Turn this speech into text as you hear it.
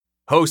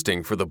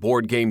Hosting for the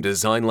Board Game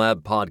Design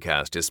Lab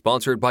podcast is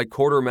sponsored by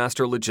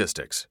Quartermaster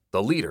Logistics,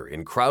 the leader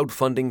in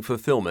crowdfunding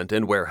fulfillment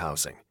and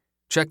warehousing.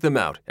 Check them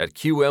out at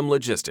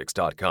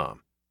qmlogistics.com.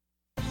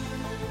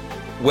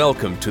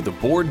 Welcome to the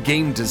Board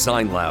Game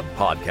Design Lab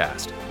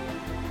podcast.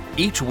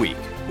 Each week,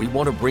 we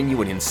want to bring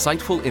you an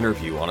insightful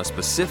interview on a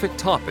specific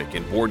topic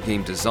in board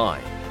game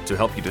design to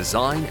help you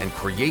design and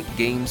create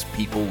games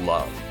people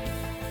love.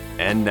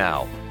 And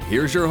now,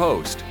 here's your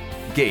host,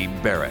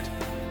 Gabe Barrett.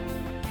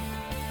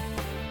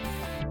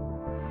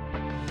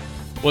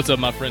 What's up,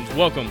 my friends?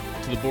 Welcome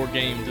to the Board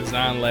Game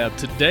Design Lab.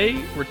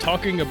 Today, we're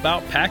talking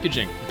about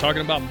packaging. We're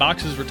talking about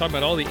boxes. We're talking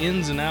about all the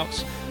ins and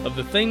outs of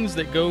the things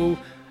that go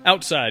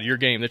outside your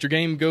game, that your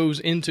game goes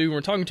into. We're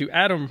talking to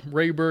Adam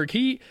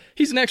Rayberg.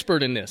 He's an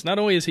expert in this. Not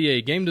only is he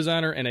a game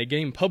designer and a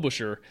game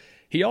publisher,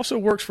 he also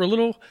works for a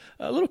little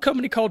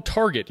company called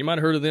Target. You might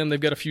have heard of them.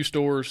 They've got a few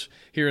stores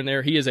here and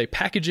there. He is a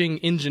packaging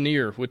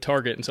engineer with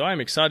Target. And so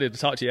I'm excited to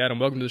talk to you, Adam.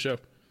 Welcome to the show.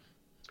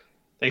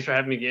 Thanks for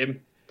having me,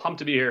 Gabe. Pumped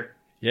to be here.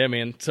 Yeah,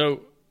 man.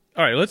 So,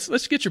 all right,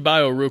 let's get your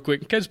bio real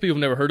quick. In case people have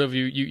never heard of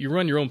you, you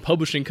run your own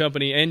publishing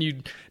company and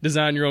you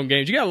design your own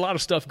games. You got a lot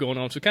of stuff going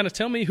on. So kind of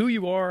tell me who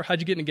you are, how'd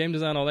you get into game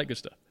design, all that good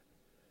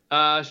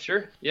stuff.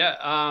 Sure.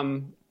 Yeah.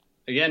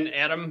 Again,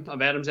 Adam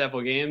of Adam's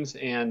Apple Games,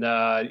 and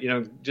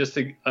just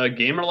a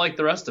gamer like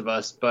the rest of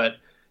us, but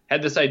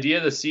had this idea,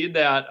 the seed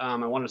that I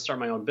wanted to start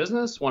my own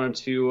business, wanted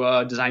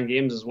to design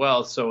games as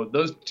well. So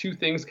those two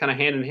things kind of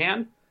hand in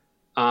hand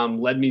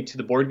led me to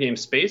the board game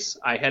space.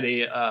 I had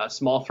a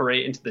small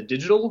foray into the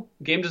digital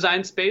game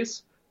design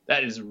space.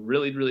 That is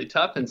really, really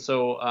tough. And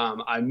so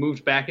I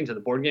moved back into the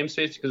board game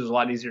space because it was a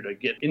lot easier to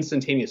get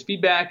instantaneous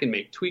feedback and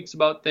make tweaks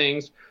about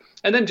things.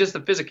 And then just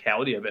the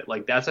physicality of it.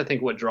 Like that's, I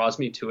think, what draws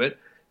me to it,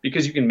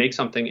 because you can make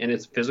something and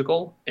it's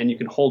physical and you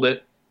can hold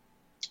it.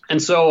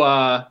 And so,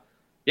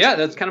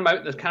 that's kind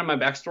of my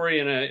backstory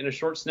in a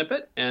short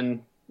snippet,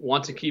 and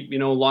want to keep,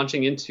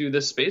 launching into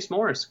this space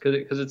more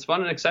because it's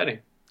fun and exciting.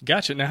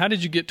 Gotcha. Now, how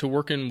did you get to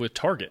working with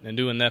Target and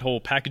doing that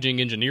whole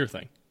packaging engineer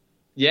thing?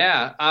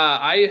 Yeah,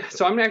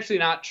 I'm actually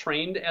not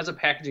trained as a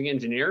packaging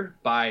engineer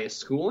by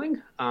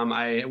schooling.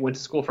 I went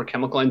to school for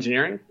chemical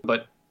engineering,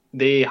 but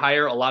they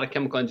hire a lot of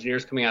chemical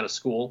engineers coming out of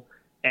school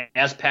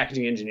as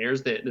packaging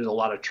engineers. There's a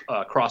lot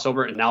of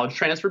crossover and knowledge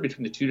transfer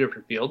between the two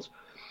different fields.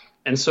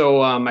 And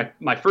so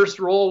my first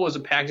role was a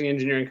packaging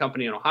engineering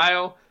company in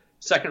Ohio.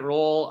 Second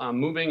role,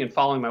 moving and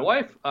following my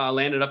wife,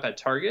 landed up at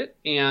Target,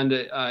 and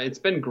it's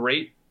been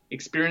great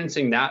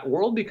experiencing that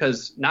world,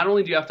 because not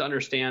only do you have to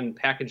understand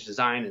package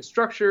design and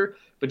structure,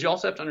 but you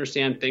also have to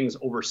understand things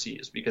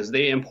overseas, because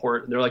they're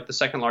like the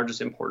second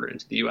largest importer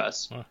into the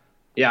U.S. Huh.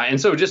 Yeah, and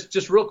so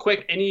just real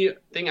quick,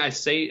 anything I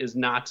say is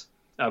not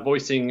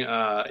voicing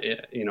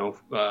an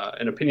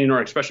opinion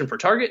or expression for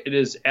Target. It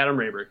is Adam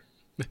Rayberg.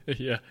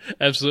 Yeah,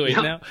 absolutely.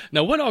 Yeah.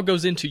 Now, what all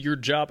goes into your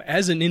job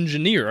as an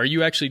engineer? Are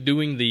you actually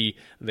doing the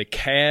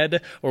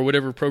CAD or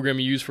whatever program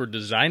you use for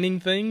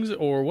designing things,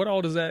 or what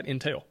all does that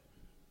entail?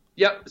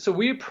 Yep. So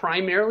we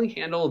primarily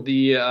handle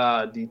the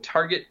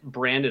Target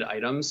branded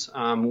items,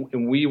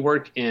 and we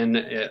work in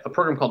a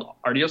program called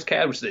Artios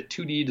CAD, which is a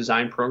 2D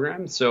design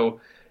program.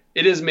 So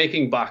it is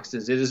making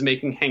boxes, it is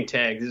making hang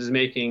tags, it is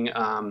making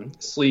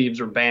sleeves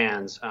or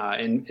bands,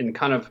 and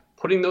kind of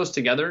putting those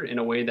together in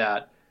a way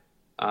that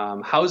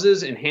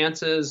houses,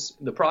 enhances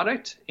the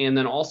product, and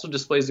then also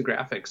displays the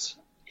graphics.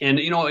 And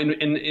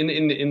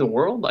in the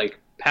world, like,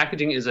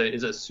 packaging is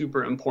a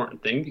super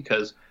important thing,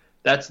 because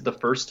that's the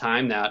first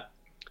time that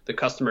the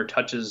customer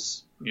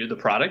touches the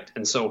product.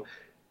 And so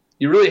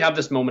you really have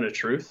this moment of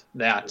truth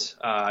that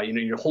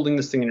you're holding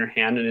this thing in your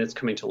hand and it's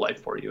coming to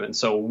life for you. And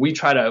so we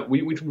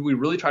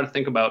really try to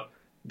think about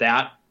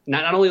that,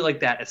 not only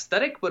like that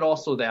aesthetic, but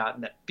also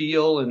that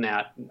feel and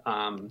that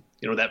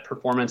that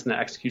performance and that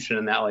execution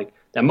and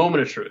that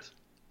moment of truth.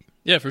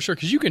 Yeah, for sure,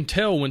 because you can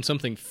tell when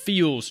something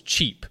feels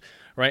cheap,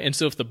 right? And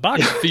so if the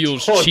box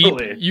feels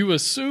totally cheap, you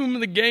assume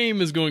the game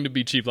is going to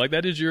be cheap. Like,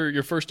 that is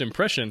your first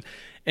impression.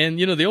 And,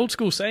 the old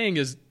school saying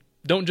is,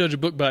 don't judge a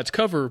book by its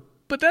cover,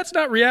 but that's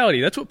not reality.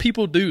 That's what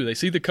people do. They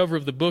see the cover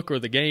of the book or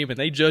the game and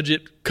they judge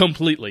it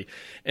completely.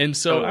 And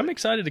so totally. I'm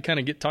excited to kind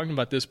of get talking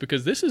about this,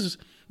 because this is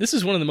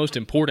one of the most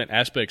important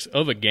aspects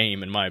of a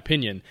game, in my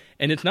opinion.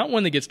 And it's not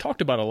one that gets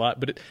talked about a lot,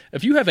 but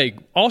if you have a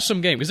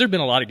awesome game, because there have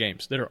been a lot of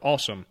games that are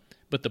awesome,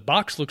 but the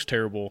box looks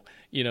terrible,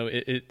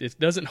 it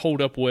doesn't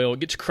hold up well, it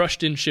gets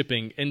crushed in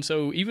shipping. And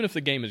so even if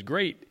the game is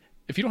great,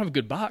 if you don't have a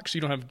good box,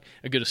 you don't have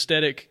a good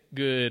aesthetic,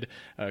 good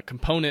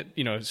component,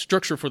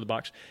 structure for the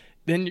box,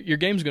 then your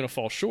game's going to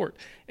fall short.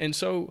 And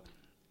so,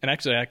 and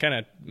actually I kind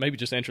of maybe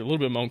just answered a little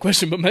bit of my own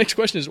question, but my next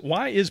question is,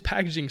 why is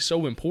packaging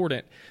so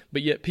important,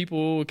 but yet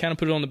people kind of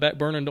put it on the back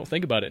burner and don't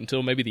think about it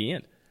until maybe the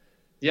end?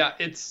 Yeah,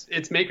 it's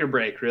make or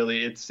break,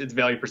 really. It's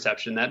value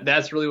perception.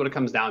 That's really what it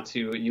comes down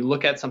to. You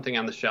look at something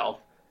on the shelf,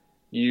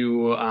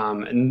 you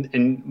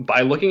and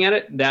by looking at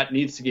it, that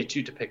needs to get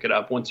you to pick it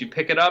up. Once you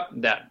pick it up,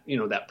 that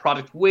that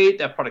product weight,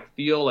 that product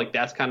feel, like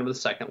that's kind of the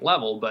second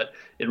level, but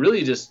it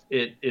really just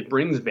it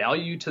brings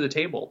value to the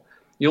table.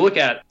 You look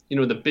at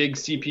the big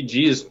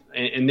CPGs,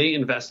 and they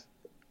invest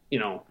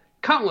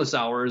countless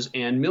hours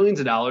and millions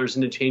of dollars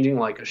into changing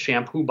like a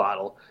shampoo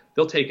bottle.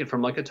 They'll take it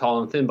from like a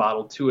tall and thin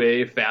bottle to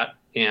a fat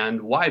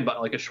and wide,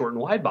 like a short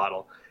and wide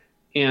bottle.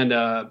 And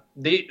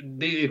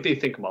they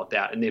think about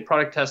that, and they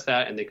product test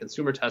that, and they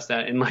consumer test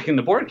that. And like in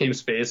the board game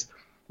space,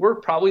 we're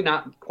probably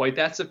not quite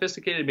that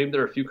sophisticated. Maybe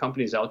there are a few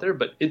companies out there,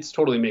 but it's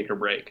totally make or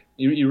break.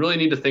 You really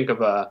need to think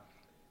of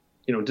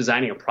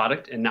designing a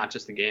product and not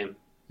just the game.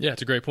 Yeah,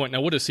 it's a great point.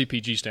 Now, what does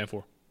CPG stand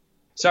for?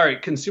 Sorry,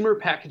 consumer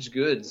packaged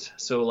goods.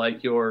 So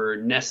like your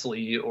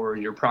Nestle or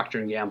your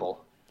Procter &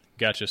 Gamble.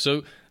 Gotcha.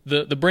 So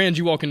the brands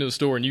you walk into the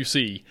store and you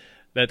see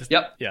that.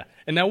 Yep. Yeah.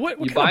 And now what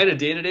you buy on a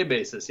day-to-day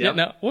basis. Yep.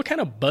 Yeah. Now, what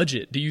kind of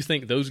budget do you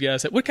think those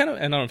guys have? What kind of,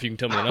 and I don't know if you can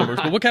tell me the numbers,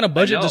 but what kind of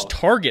budget does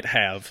Target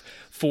have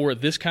for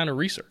this kind of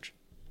research?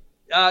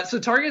 So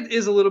Target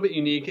is a little bit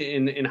unique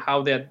in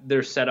how that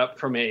they're set up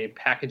from a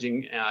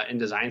packaging and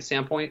design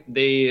standpoint.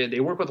 They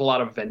work with a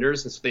lot of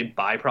vendors, and so they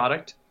buy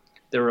product.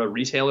 They're a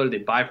retailer. They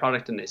buy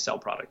product and they sell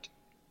product.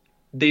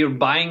 They are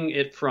buying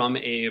it from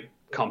a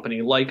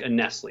company like a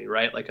Nestle,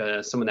 right? Like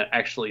someone that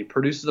actually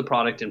produces the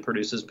product and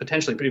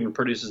potentially even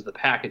produces the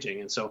packaging.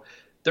 And so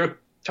their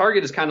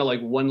Target is kind of like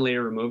one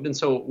layer removed. And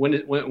so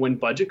when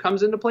budget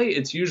comes into play,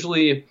 it's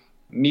usually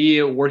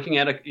me working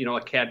at a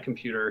CAD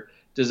computer,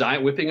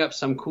 whipping up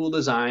some cool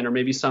design or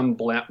maybe some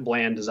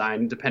bland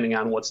design, depending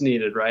on what's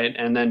needed, right?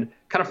 And then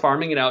kind of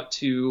farming it out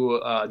to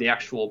the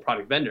actual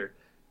product vendor.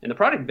 And the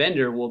product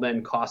vendor will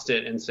then cost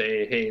it and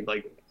say, hey,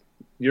 like,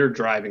 you're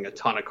driving a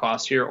ton of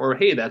cost here, or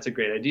hey, that's a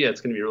great idea.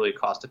 It's going to be really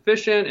cost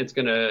efficient. It's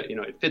going to,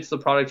 it fits the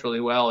product really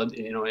well, and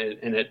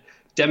it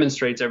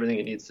demonstrates everything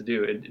it needs to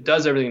do. It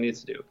does everything it needs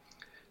to do.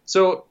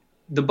 So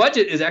the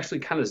budget is actually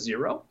kind of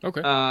zero.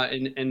 Okay.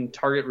 And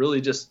Target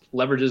really just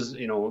leverages,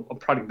 a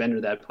product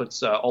vendor that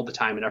puts all the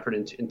time and effort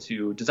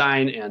into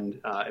design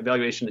and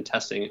evaluation and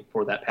testing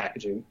for that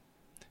packaging.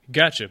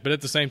 Gotcha. But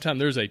at the same time,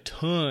 there's a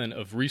ton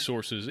of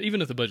resources.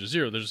 Even if the budget's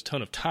zero, there's a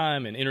ton of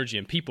time and energy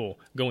and people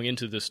going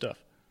into this stuff.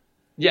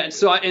 Yeah.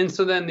 So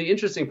then the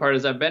interesting part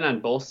is I've been on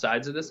both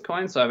sides of this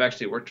coin. So I've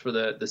actually worked for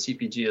the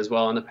CPG as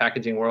well in the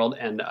packaging world,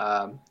 and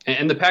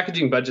the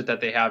packaging budget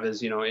that they have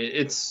is,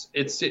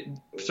 it's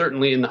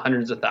certainly in the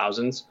hundreds of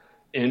thousands,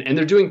 and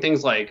they're doing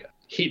things like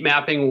heat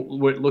mapping,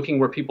 looking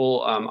where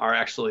people are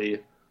actually,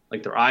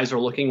 like, their eyes are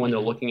looking when they're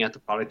looking at the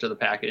product or the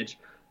package.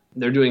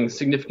 They're doing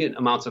significant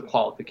amounts of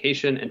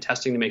qualification and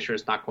testing to make sure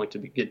it's not going to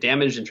get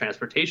damaged in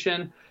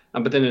transportation,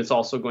 but then it's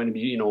also going to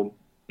be,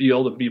 be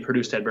able to be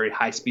produced at very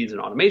high speeds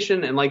and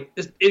automation. And like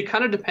it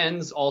kind of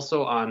depends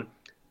also on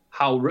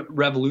how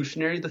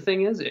revolutionary the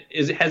thing is.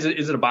 Is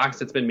it a box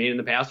that's been made in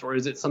the past, or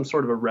is it some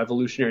sort of a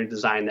revolutionary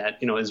design that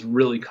is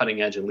really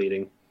cutting edge and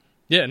leading?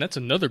 Yeah, and that's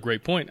another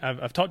great point.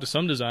 I've talked to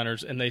some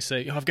designers, and they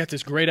say, I've got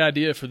this great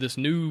idea for this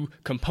new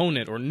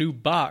component or new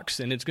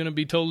box, and it's going to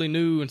be totally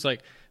new. And it's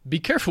like, be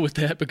careful with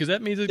that, because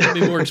that means it's going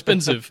to be more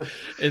expensive.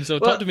 And so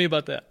talk to me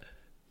about that.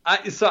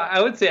 So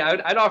I would say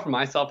I'd offer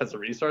myself as a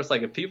resource.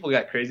 Like, if people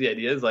got crazy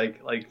ideas,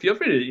 like feel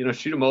free to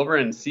shoot them over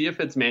and see if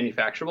it's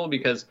manufacturable,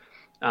 because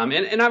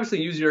and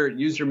obviously use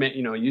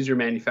your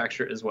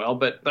manufacturer as well.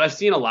 But I've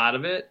seen a lot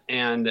of it,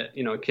 and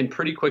can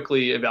pretty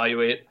quickly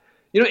evaluate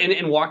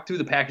and walk through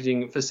the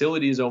packaging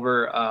facilities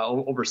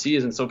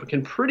overseas, and so it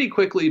can pretty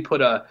quickly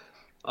put a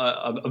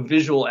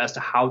visual as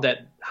to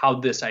how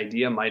this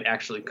idea might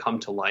actually come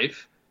to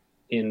life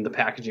in the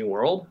packaging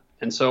world.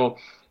 And so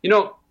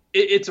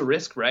it's a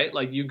risk, right?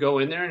 Like, you go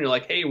in there and you're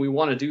like, hey, we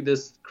want to do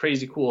this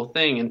crazy cool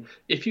thing. And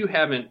if you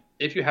haven't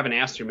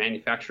asked your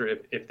manufacturer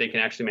if they can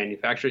actually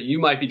manufacture it, you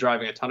might be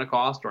driving a ton of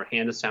cost or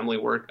hand assembly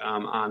work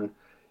on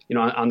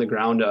the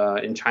ground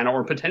in China,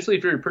 or potentially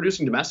if you're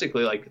producing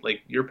domestically,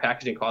 like your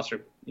packaging costs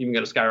are even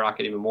going to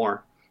skyrocket even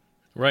more.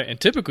 Right, and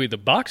typically the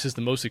box is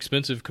the most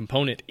expensive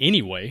component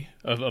anyway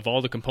of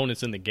all the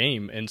components in the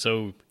game, and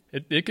so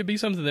it could be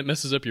something that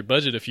messes up your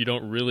budget if you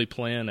don't really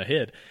plan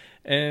ahead.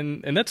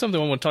 And that's something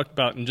I want to talk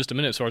about in just a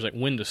minute as far as like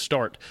when to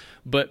start.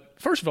 But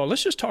first of all,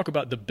 let's just talk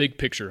about the big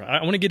picture.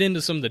 I want to get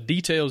into some of the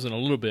details in a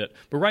little bit,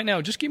 but right now,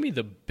 just give me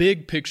the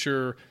big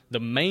picture, the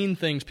main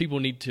things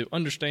people need to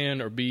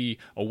understand or be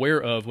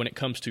aware of when it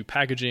comes to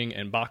packaging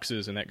and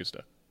boxes and that good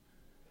stuff.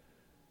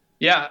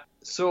 Yeah,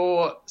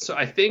 so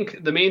I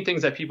think the main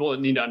things that people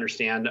need to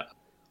understand.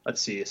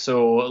 Let's see.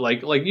 So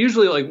like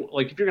usually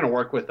like if you're going to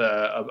work with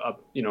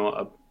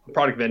a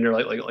product vendor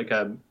like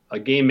a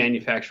game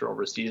manufacturer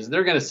overseas,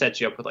 they're going to set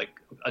you up with like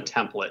a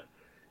template,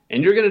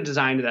 and you're going to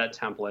design to that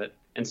template.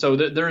 And so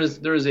there's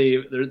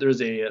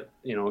a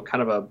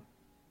kind of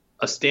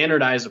a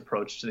standardized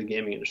approach to the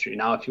gaming industry.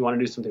 Now, if you want to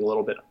do something a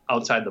little bit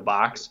outside the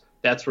box,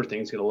 that's where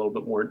things get a little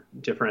bit more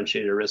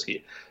differentiated or risky.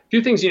 A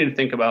few things you need to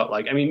think about,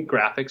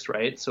 graphics,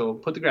 right? So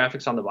put the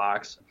graphics on the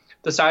box.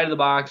 The side of the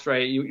box,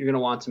 right? You're going to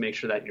want to make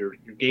sure that your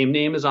game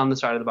name is on the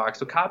side of the box.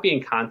 So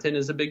copying content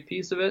is a big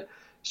piece of it.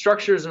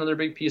 Structure is another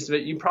big piece of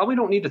it. You probably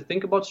don't need to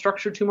think about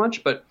structure too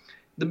much, but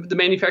the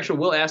manufacturer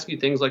will ask you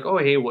things like, oh,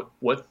 hey,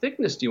 what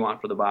thickness do you want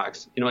for the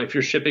box? If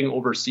you're shipping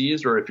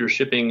overseas, or if you're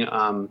shipping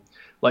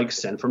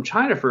sent from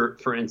China,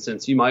 for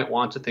instance, you might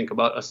want to think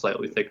about a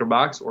slightly thicker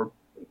box, or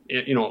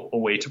a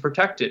way to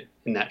protect it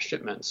in that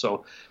shipment.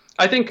 So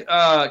I think,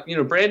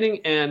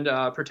 branding and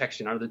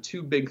protection are the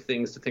two big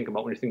things to think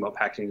about when you think about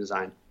packaging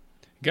design.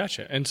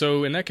 Gotcha. And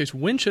so in that case,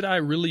 when should I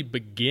really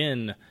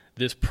begin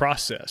this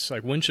process?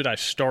 Like, when should I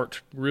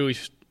start really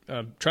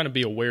trying to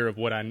be aware of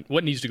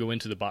what needs to go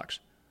into the box?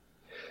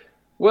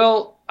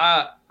 Well,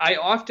 I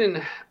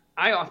often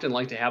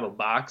like to have a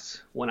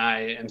box when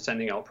I am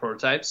sending out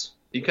prototypes,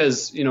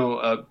 because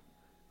a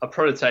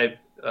prototype,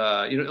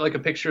 like a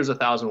picture is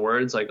 1,000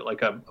 words,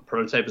 like a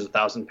prototype is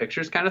 1,000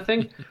 pictures kind of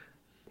thing.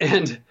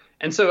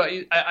 And so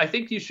I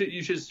think you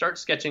should start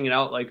sketching it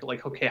out,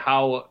 like, okay,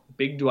 how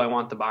big do I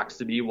want the box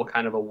to be? What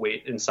kind of a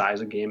weight and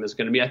size a game is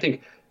going to be? I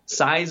think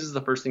size is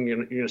the first thing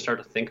you're going to start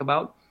to think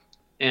about.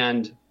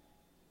 And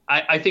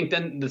I think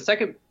then the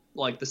second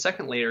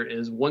layer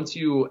is, once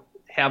you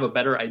have a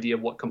better idea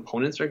of what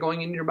components are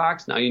going in your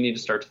box, now you need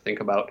to start to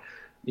think about,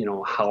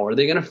 how are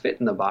they going to fit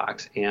in the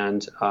box?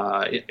 And,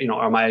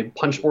 are my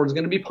punch boards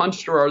going to be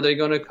punched, or are they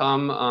going to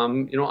come,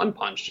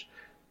 unpunched?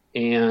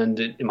 And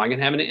am I going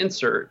to have an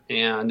insert?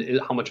 And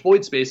how much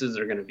void space is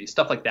there going to be?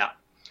 Stuff like that.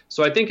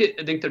 So I think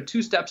the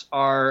two steps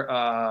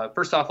are,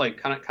 first off, like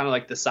kind of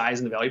like the size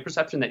and the value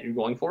perception that you're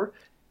going for.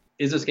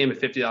 Is this game a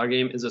 $50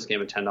 game? Is this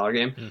game a $10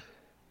 game? Mm.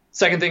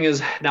 Second thing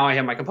is, now I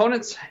have my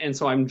components, and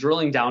so I'm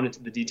drilling down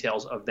into the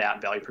details of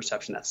that value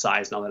perception, that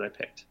size, now that I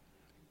picked.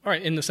 All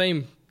right, in the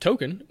same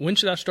token, when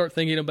should I start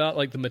thinking about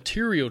like the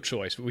material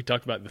choice? We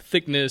talked about the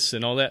thickness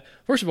and all that.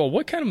 First of all,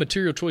 what kind of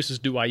material choices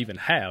do I even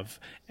have?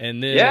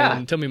 And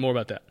then tell me more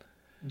about that.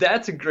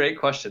 That's a great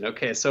question.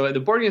 Okay, so in the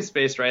board game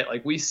space, right,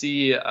 like we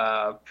see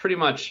pretty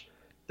much,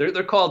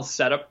 they're called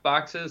setup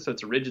boxes. So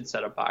it's a rigid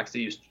setup box.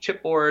 They use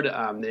chipboard.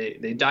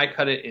 They die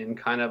cut it in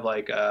kind of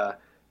like a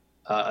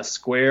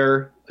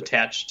square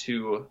attached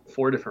to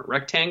 4 different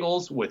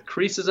rectangles with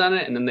creases on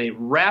it, and then they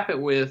wrap it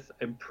with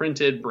a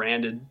printed,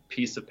 branded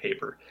piece of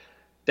paper.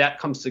 That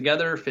comes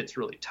together, fits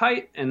really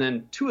tight, and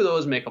then 2 of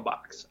those make a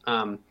box.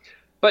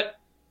 But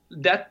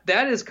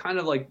that is kind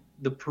of like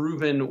the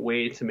proven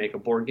way to make a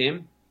board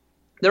game.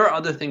 There are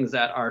other things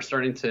that are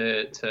starting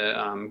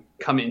to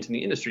come into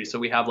the industry. So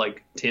we have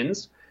like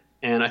tins,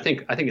 and I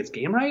think it's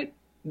Gamewright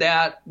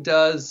that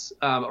does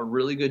a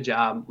really good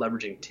job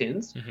leveraging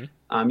tins.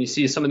 Mm-hmm. You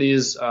see some of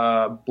these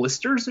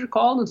blisters, they're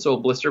called. And so a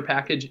blister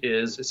package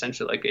is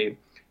essentially like a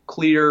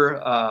clear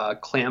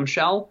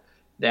clamshell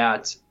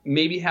that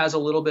maybe has a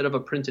little bit of a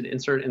printed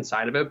insert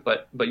inside of it,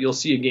 but you'll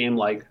see a game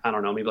like, I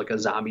don't know, maybe like a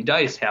Zombie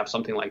Dice have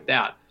something like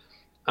that.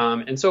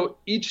 And so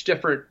each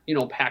different,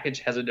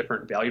 package has a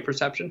different value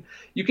perception.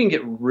 You can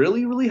get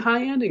really, really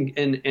high end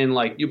and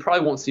like, you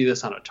probably won't see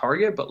this on a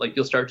Target, but like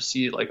you'll start to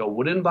see like a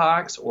wooden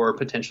box or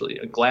potentially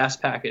a glass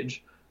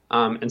package.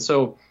 And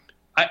so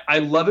I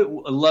love it.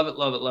 I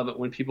love it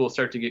when people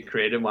start to get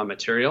creative on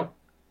material.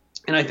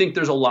 And I think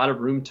there's a lot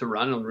of room to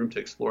run and room to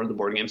explore in the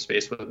board game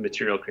space with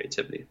material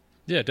creativity.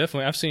 Yeah,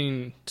 definitely. I've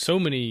seen so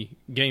many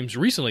games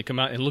recently come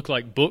out and look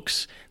like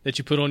books that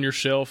you put on your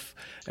shelf.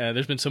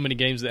 There's been so many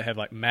games that have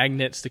like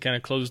magnets to kind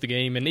of close the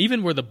game, and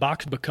even where the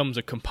box becomes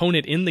a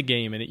component in the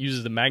game and it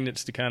uses the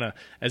magnets to kind of,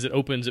 as it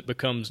opens, it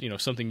becomes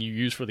something you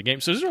use for the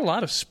game. So there's a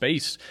lot of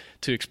space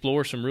to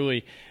explore some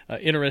really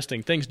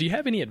interesting things. Do you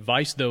have any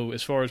advice though,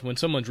 as far as when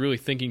someone's really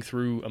thinking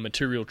through a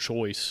material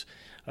choice?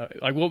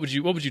 Like what would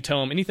you tell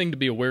them? Anything to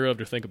be aware of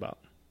to think about?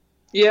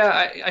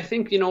 Yeah, I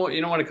think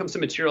when it comes to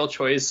material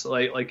choice,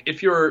 like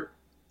if you're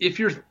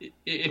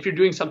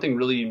doing something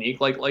really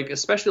unique, like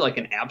especially like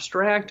an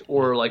abstract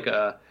or like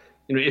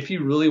if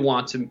you really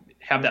want to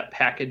have that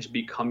package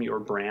become your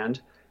brand,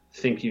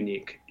 think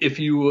unique. If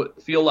you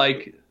feel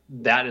like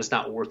that is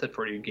not worth it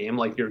for your game,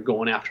 like you're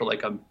going after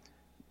like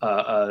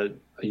a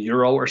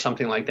Euro or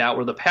something like that,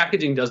 where the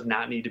packaging does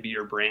not need to be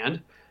your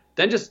brand,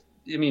 then just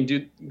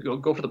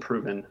go for the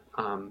proven,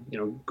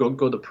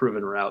 go the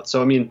proven route.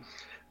 So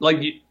like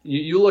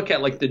you look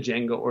at like the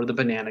Jenga or the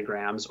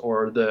Bananagrams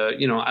or the,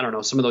 I don't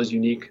know, some of those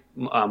unique,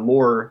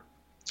 more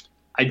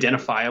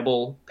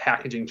identifiable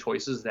packaging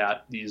choices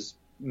that these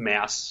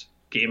mass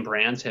game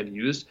brands have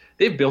used.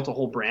 They've built a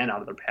whole brand out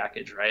of their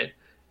package, right?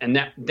 And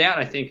that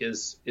I think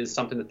is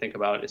something to think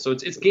about. So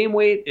it's game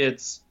weight.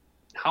 It's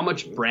how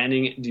much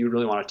branding do you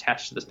really want to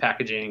attach to this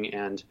packaging?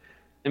 And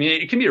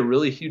it can be a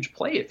really huge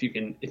play if you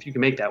can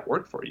make that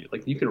work for you.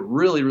 Like you can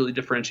really, really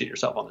differentiate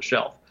yourself on the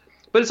shelf.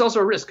 But it's also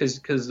a risk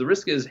because the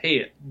risk is,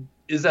 hey,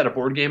 is that a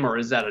board game or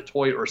is that a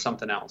toy or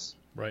something else?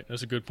 Right.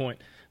 That's a good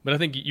point. But I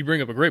think you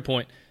bring up a great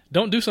point.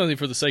 Don't do something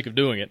for the sake of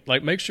doing it.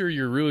 Like make sure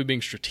you're really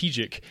being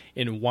strategic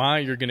in why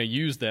you're going to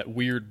use that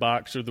weird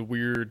box or the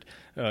weird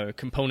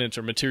components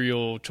or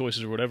material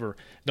choices or whatever.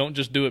 Don't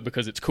just do it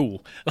because it's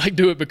cool. Like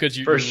do it because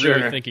you're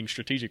really thinking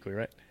strategically,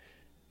 right?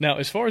 Now,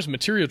 as far as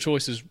material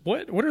choices,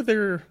 what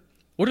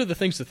are the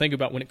things to think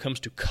about when it comes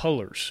to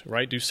colors,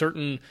 right? Do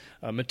certain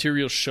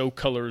materials show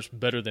colors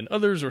better than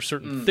others, or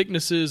certain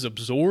thicknesses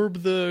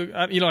absorb the,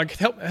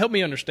 help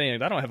me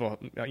understand. I don't have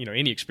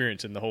any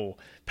experience in the whole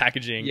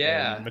packaging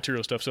and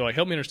material stuff. So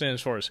help me understand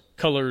as far as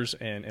colors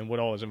and what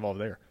all is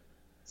involved there.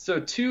 So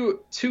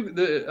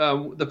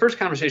the first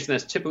conversation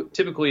that's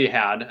typically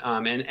had,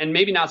 and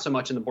maybe not so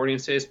much in the board game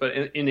space, but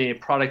in a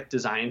product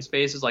design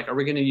space, is like, are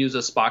we going to use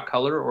a spot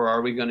color or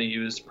are we going to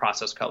use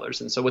process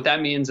colors? And so what that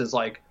means is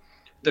like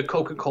the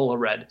Coca-Cola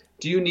red.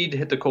 Do you need to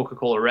hit the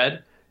Coca-Cola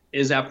red?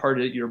 Is that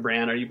part of your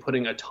brand? Are you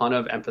putting a ton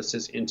of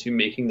emphasis into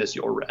making this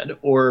your red?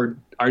 Or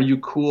are you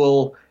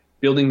cool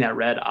building that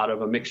red out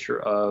of a mixture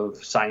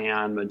of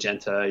cyan,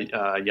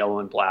 magenta, yellow,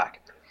 and black?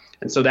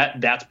 And so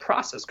that's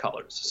process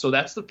colors. So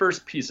that's the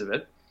first piece of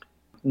it.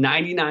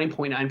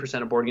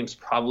 99.9% of board games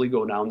probably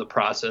go down the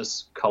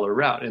process color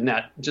route, and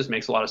that just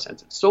makes a lot of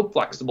sense. It's so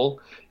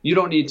flexible. You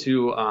don't need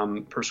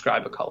to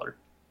prescribe a color.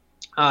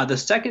 The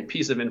second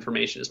piece of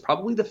information is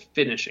probably the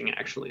finishing,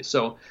 actually.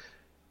 So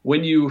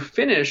when you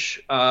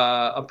finish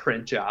a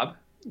print job,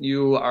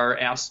 you are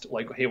asked,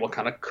 like, hey, what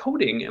kind of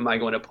coating am I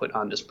going to put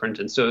on this print?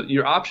 And so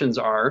your options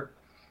are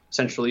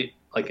essentially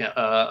like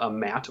a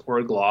matte or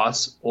a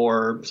gloss,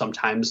 or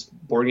sometimes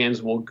board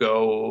games will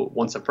go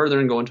one step further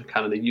and go into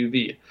kind of the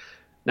UV.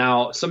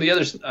 Now, some of the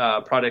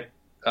other product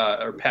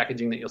or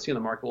packaging that you'll see on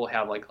the market will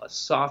have like a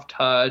soft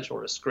touch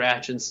or a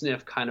scratch and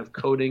sniff kind of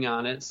coating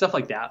on it, stuff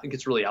like that. It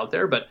gets really out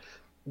there, but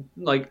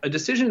like a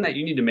decision that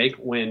you need to make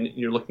when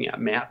you're looking at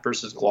matte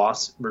versus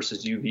gloss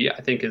versus UV,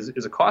 I think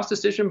is a cost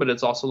decision, but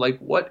it's also like,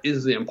 what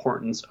is the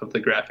importance of the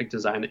graphic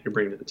design that you're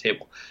bringing to the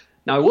table?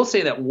 Now, I will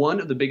say that one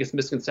of the biggest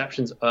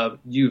misconceptions of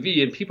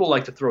UV, and people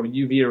like to throw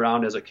UV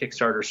around as a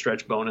Kickstarter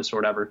stretch bonus or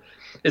whatever,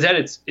 is that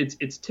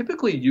it's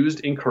typically used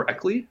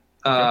incorrectly.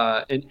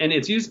 Okay. And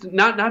it's used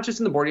not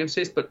just in the board game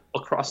space, but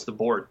across the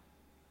board.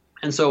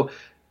 And so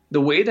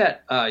the way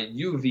that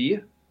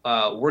UV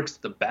works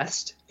the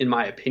best, in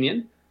my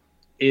opinion,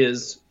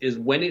 is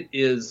when it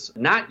is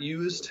not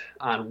used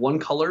on one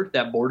color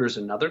that borders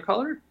another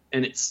color,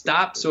 and it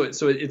stops. So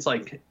it's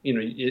like,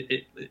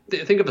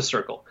 think of a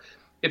circle.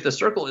 If the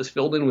circle is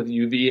filled in with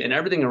UV and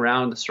everything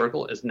around the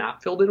circle is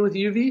not filled in with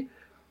UV,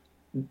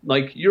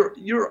 like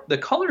the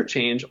color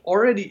change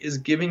already is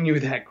giving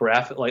you that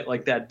graphic,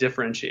 like that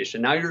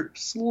differentiation. Now you're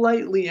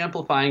slightly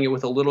amplifying it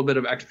with a little bit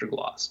of extra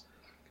gloss.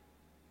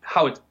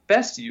 How it's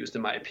best used,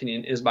 in my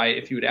opinion, is by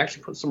if you would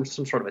actually put some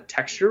sort of a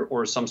texture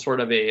or some sort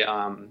of a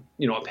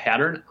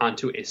pattern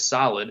onto a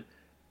solid.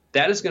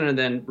 That is going to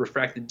then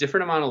refract a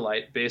different amount of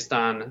light based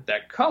on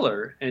that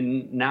color,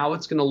 and now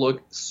it's going to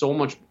look so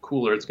much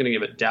cooler. It's going to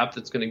give it depth.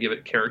 It's going to give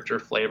it character,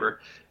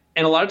 flavor.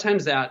 And a lot of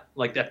times that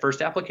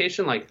first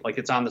application, like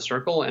it's on the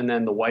circle, and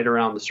then the white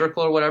around the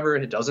circle or whatever,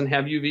 it doesn't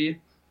have UV.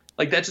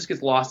 Like that just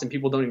gets lost and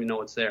people don't even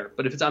know it's there.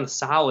 But if it's on the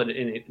solid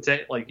and it's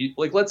like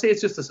let's say it's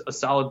just a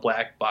solid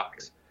black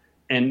box,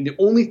 and the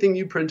only thing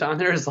you print on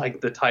there is like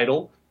the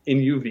title in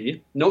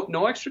UV,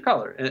 no extra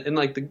color, and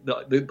like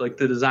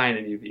the design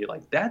in UV,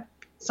 like that.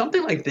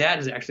 Something like that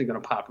is actually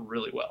going to pop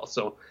really well.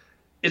 So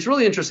it's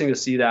really interesting to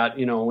see that,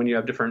 when you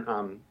have different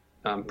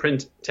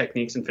print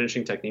techniques and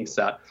finishing techniques,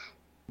 that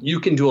you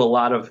can do a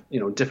lot of,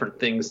 different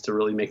things to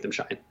really make them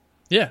shine.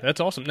 Yeah,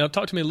 that's awesome. Now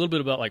talk to me a little bit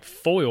about like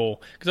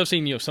foil, because I've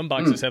seen, some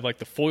boxes have like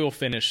the foil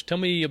finish. Tell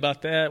me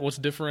about that. What's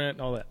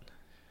different, all that.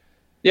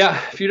 Yeah,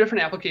 a few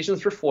different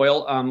applications for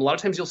foil. A lot of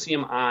times you'll see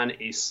them on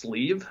a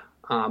sleeve,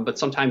 but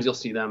sometimes you'll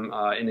see them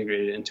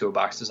integrated into a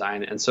box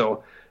design. And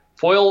so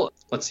foil,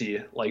 let's see,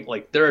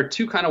 like there are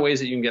two kind of ways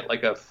that you can get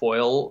like a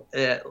foil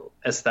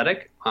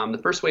aesthetic. The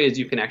first way is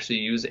you can actually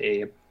use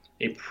a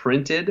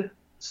printed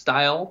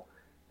style.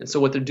 And so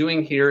what they're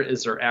doing here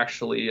is they're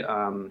actually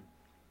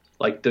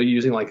they're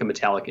using like a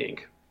metallic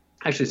ink.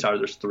 Actually, sorry,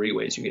 there's three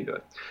ways you can do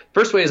it.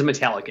 First way is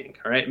metallic ink.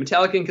 All right,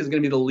 metallic ink is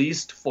going to be the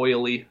least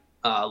foily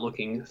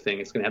looking thing.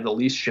 It's going to have the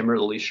least shimmer,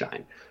 the least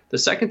shine. The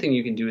second thing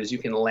you can do is you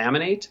can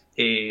laminate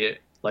a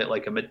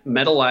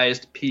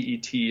metallized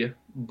PET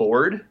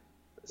board.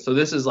 So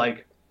this is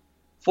like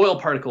foil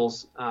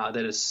particles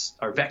that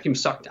are vacuum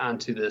sucked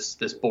onto this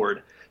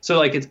board. So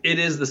like it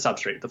is the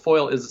substrate. The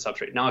foil is the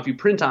substrate. Now if you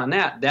print on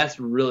that, that's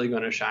really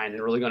going to shine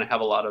and really going to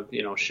have a lot of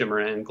shimmer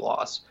and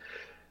gloss.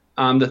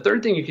 The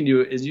third thing you can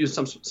do is use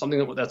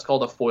something that's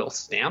called a foil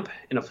stamp.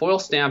 And a foil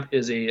stamp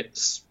is a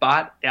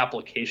spot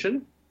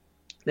application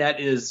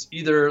that is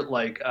either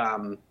like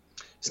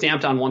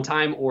stamped on one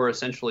time or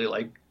essentially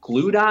like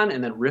glued on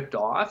and then ripped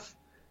off.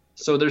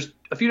 So there's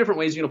a few different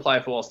ways you can apply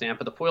a foil stamp,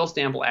 but the foil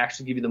stamp will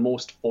actually give you the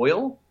most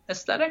foil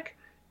aesthetic.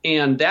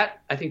 And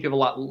that, I think, you have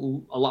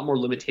a lot more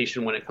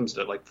limitation when it comes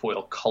to like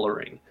foil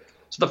coloring.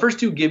 So the first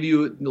two give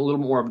you a little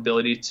more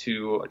ability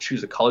to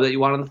choose a color that you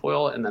want on the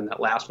foil. And then that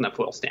last one, that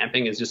foil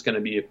stamping, is just going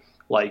to be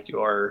like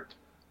your,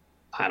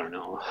 I don't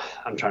know,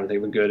 I'm trying to think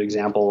of a good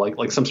example,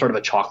 like some sort of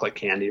a chocolate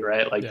candy,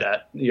 right? Like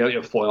that, you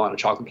have foil on a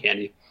chocolate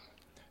candy.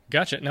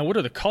 Gotcha. Now, what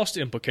are the cost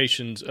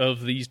implications of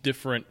these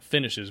different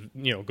finishes?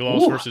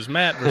 Gloss versus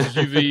matte versus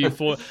UV,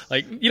 foil.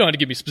 Like, you don't have to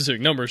give me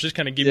specific numbers. Just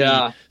kind of give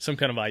me some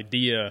kind of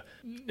idea,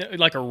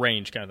 like a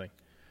range kind of thing.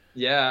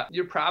 Yeah,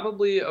 you're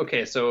probably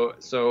okay. So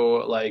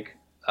like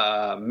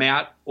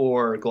matte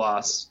or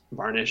gloss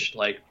varnish,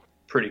 like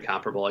pretty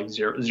comparable, like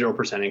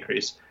 0%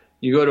 increase.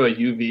 You go to a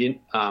UV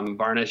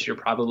varnish, you're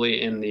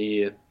probably in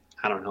the,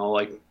 I don't know,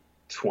 like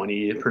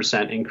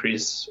 20%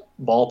 increase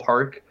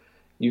ballpark.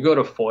 You go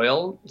to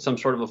foil, some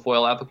sort of a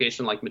foil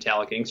application like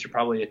metallic inks, you're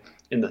probably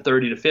in the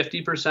 30 to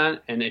 50%.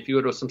 And if you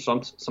go to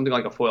something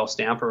like a foil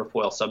stamp or a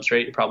foil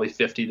substrate, you're probably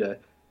 50 to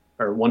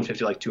or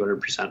 150, like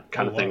 200%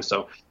 kind of thing.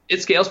 So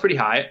it scales pretty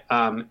high.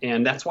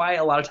 And that's why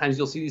a lot of times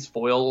you'll see these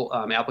foil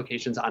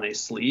applications on a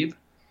sleeve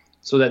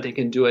so that they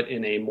can do it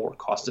in a more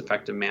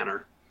cost-effective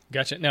manner.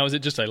 Gotcha. Now, is it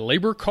just a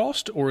labor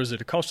cost, or is it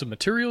a cost of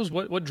materials?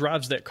 What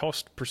drives that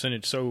cost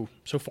percentage so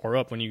far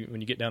up when you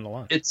get down the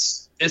line?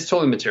 It's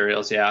totally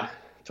materials, yeah.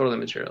 Totally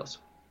materials.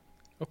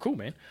 Oh, cool,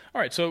 man.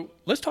 All right, so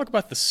let's talk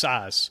about the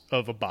size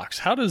of a box.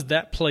 How does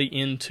that play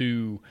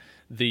into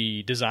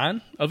the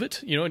design of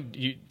it? You know,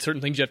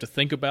 certain things you have to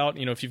think about.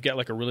 You know, if you've got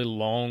like a really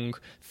long,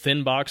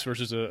 thin box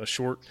versus a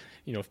short,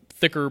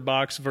 thicker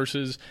box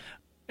versus...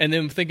 And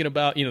then thinking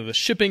about, the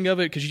shipping of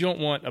it, because you don't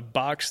want a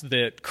box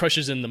that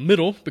crushes in the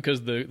middle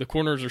because the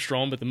corners are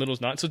strong, but the middle's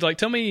not. So,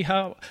 tell me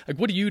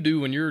what do you do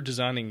when you're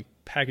designing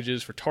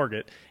packages for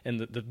Target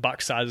and the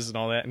box sizes and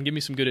all that, and give me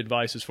some good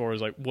advice as far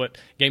as what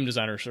game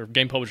designers or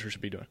game publishers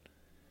should be doing.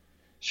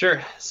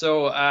 Sure.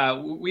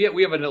 So we have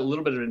a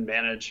little bit of an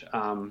advantage,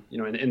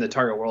 in the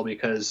Target world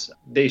because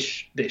they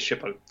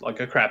ship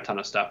a crap ton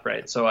of stuff,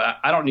 right? So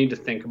I don't need to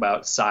think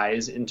about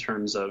size in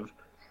terms of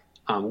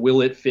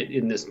will it fit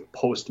in this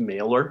post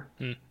mailer?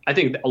 I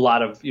think a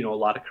lot of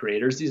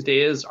creators these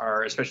days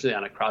are, especially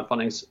on a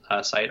crowdfunding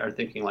site, are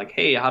thinking like,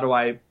 hey, how do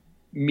I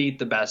meet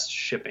the best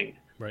shipping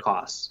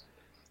costs?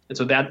 And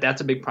so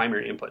that's a big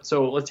primary input.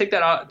 So let's take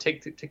that out,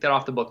 take that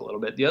off the book a little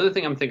bit. The other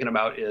thing I'm thinking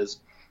about is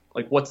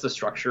what's the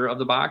structure of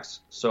the box?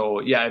 So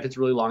yeah, if it's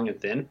really long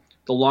and thin,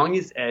 the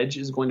longest edge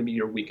is going to be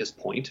your weakest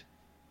point.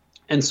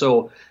 And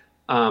so,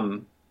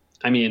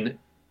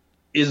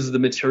 is the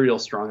material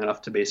strong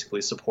enough to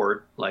basically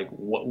support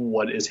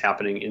what is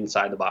happening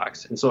inside the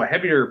box? And so a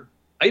heavier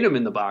item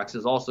in the box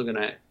is also going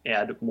to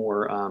add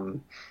more,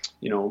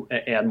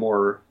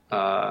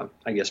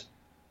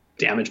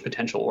 damage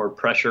potential or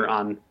pressure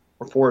on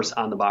or force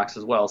on the box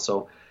as well.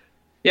 So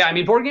yeah,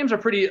 board games are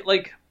pretty,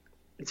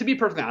 to be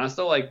perfectly honest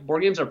though,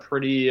 board games are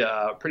pretty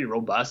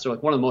robust. So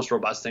one of the most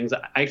robust things,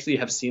 I actually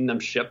have seen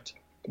them shipped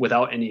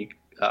without any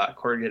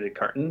corrugated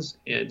cartons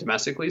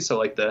domestically.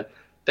 So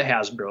the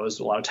Hasbros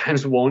a lot of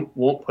times won't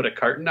put a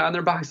carton on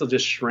their box. They'll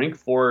just shrink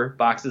 4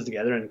 boxes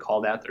together and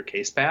call that their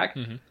case pack.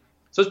 Mm-hmm.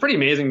 So it's pretty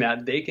amazing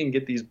that they can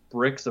get these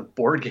bricks of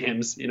board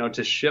games,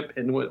 to ship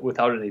in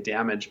without any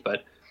damage.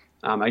 But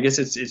I guess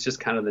it's just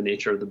kind of the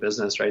nature of the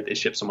business, right? They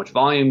ship so much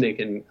volume, they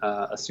can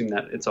assume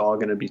that it's all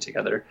going to be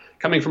together.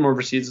 Coming from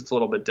overseas, it's a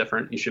little bit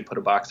different. You should put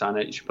a box on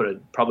it. You should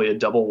put probably a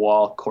double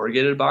wall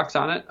corrugated box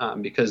on it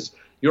because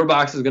your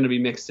box is going to be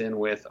mixed in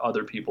with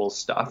other people's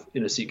stuff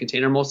in a seat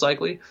container most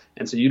likely.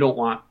 And so you don't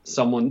want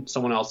someone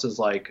else's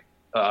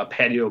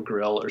patio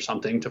grill or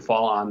something to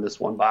fall on this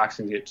one box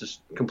and get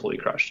just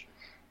completely crushed.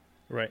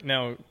 Right.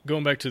 Now,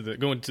 going to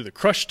the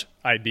crushed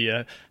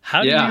idea,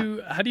 how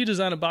do you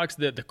design a box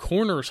that the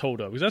corners hold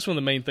up? Because that's one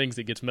of the main things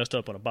that gets messed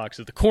up on a box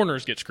is the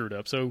corners get screwed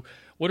up. So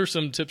what are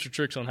some tips or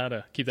tricks on how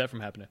to keep that from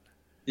happening?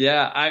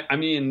 Yeah,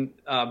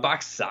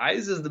 box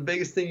size is the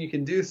biggest thing you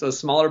can do. So a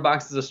smaller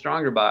box is a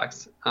stronger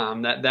box.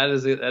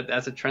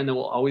 That's a trend that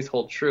will always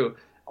hold true.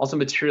 Also,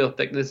 material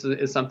thickness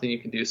is something you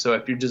can do. So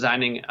if you're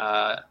designing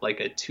a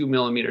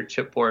 2mm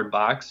chipboard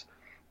box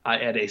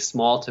at a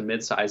small to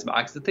mid-size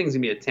box, the thing's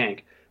gonna be a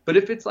tank. But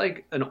if it's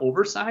an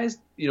oversized,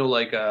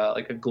 like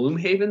a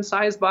Gloomhaven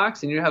size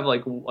box, and you have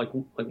like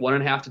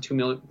 1.5 to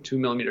 2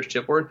 millimeters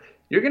chipboard,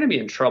 you're gonna be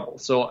in trouble.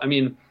 So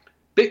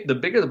the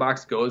bigger the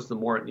box goes, the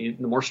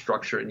more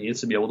structure it needs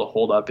to be able to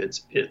hold up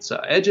its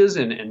edges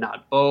and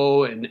not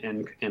bow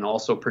and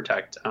also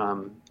protect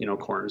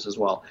corners as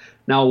well.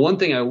 Now, one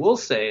thing I will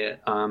say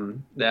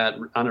that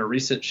on a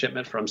recent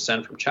shipment from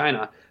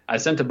China, I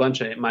sent a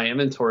bunch of my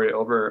inventory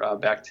over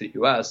back to the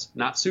U.S.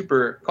 Not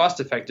super cost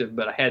effective,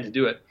 but I had to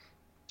do it,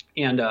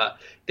 and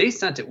they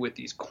sent it with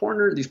these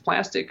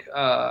plastic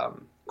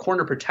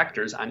corner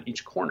protectors on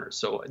each corner.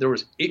 So there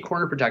was 8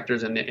 corner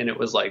protectors and it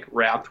was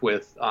wrapped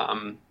with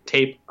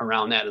tape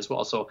around that as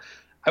well. So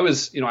I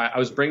was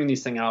bringing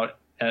these thing out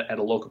at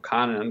a local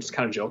con, and I'm just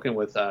kind of joking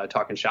with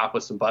talking shop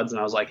with some buds, and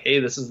I was like, hey,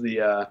 this is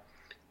the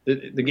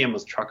game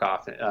was Truck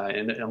Off,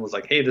 and I was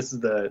like, hey, this is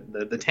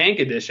the tank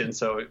edition,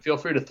 so feel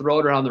free to throw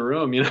it around the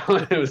room.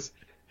 It was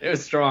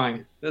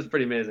strong. It was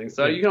pretty amazing.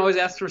 So you can always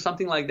ask for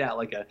something like that,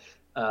 like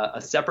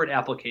a separate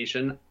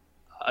application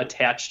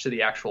attached to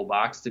the actual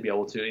box to be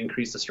able to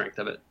increase the strength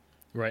of it.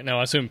 Right. Now,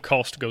 I assume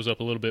cost goes up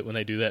a little bit when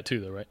they do that too,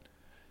 though, right?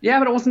 Yeah,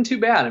 but it wasn't too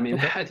bad.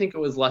 Okay. I think it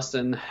was less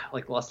than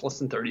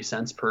 30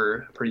 cents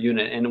per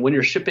unit. And when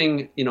you're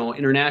shipping,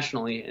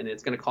 internationally, and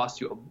it's going to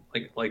cost you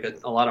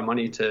a lot of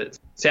money to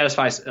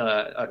satisfy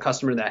a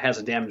customer that has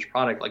a damaged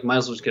product, might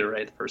as well just get it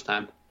right the first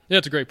time. Yeah,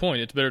 that's a great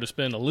point. It's better to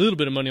spend a little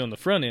bit of money on the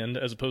front end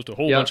as opposed to a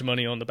whole bunch of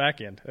money on the back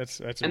end. That's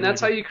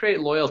how you create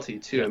loyalty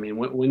too. Yeah.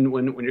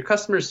 When your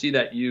customers see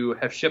that you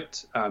have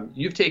shipped,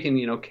 you've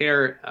taken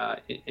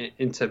care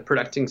into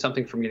protecting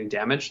something from getting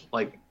damaged,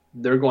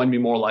 they're going to be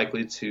more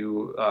likely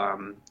to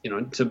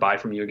to buy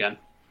from you again.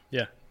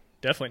 Yeah.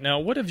 Definitely. Now,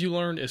 what have you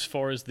learned as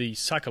far as the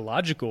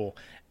psychological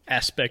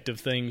aspect of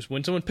things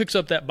when someone picks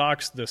up that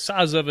box, the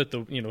size of it,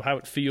 how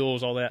it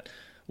feels, all that?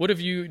 What have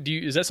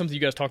is that something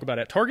you guys talk about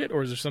at Target,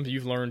 or is there something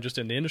you've learned just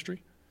in the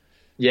industry?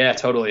 Yeah,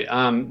 totally.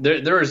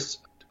 There's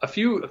a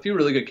few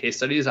really good case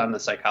studies on the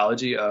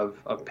psychology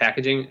of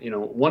packaging.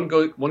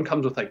 One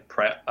comes with like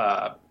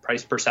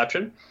price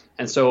perception,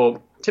 and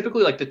so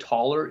typically like the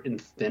taller and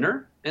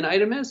thinner an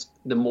item is,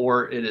 the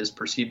more it is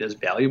perceived as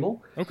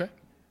valuable. Okay.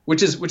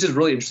 Which is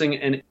really interesting,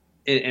 and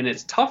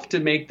it's tough to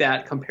make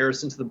that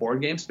comparison to the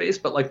board game space.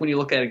 But like when you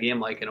look at a game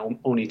like an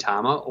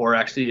Onitama, or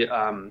actually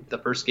the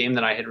first game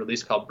that I had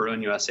released called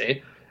Bruin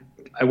USA,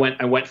 I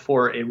went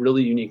for a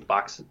really unique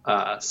box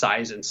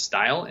size and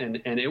style,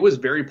 and it was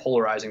very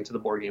polarizing to the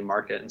board game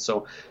market. And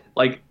so,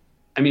 like,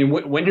 I mean,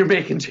 when you're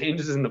making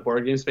changes in the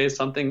board game space,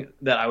 something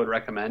that I would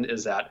recommend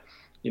is that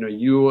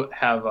you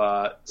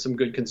have some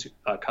good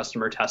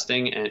customer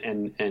testing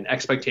and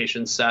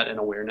expectations set and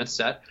awareness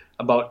set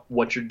about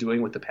what you're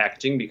doing with the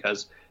packaging,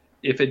 because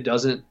if it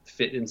doesn't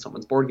fit in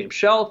someone's board game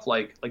shelf,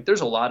 like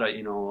there's a lot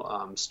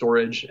of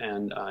storage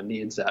and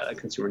needs that a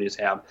consumer needs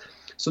to have.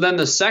 So then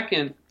the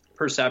second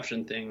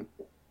perception thing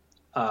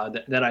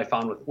that I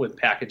found with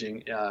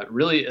packaging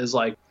really is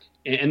like,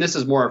 and this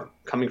is more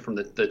coming from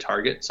the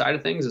Target side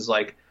of things, is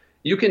like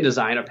you can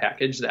design a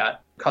package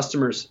that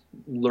customers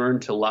learn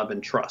to love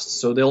and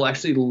trust. So they'll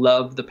actually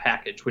love the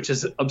package, which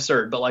is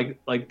absurd. But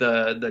like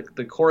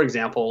the core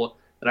example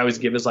that I always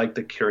give is like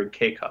the Keurig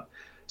K-Cup.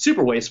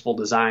 Super wasteful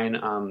design,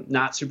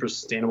 not super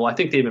sustainable. I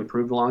think they've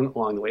improved along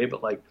the way,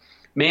 but like,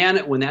 man,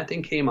 when that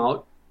thing came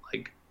out,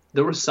 like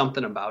there was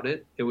something about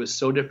it. It was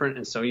so different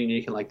and so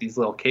unique, and like these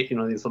little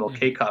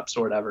K-Cups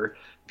or whatever,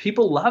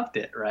 people loved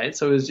it, right?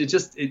 So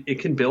it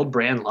can build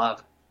brand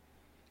love.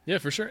 Yeah,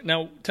 for sure.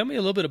 Now, tell me a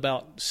little bit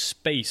about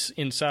space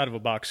inside of a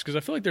box, because I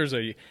feel like there's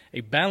a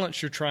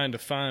balance you're trying to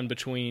find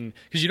between,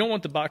 because you don't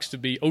want the box to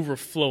be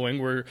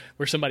overflowing where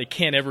somebody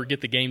can't ever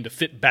get the game to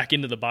fit back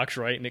into the box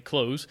right and it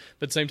close.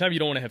 But at the same time, you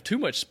don't want to have too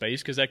much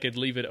space because that could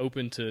leave it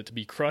open to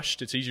be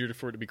crushed. It's easier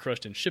for it to be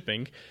crushed in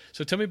shipping.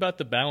 So tell me about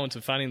the balance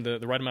of finding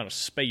the right amount of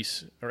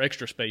space or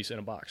extra space in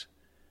a box.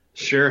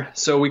 Sure.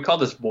 So we call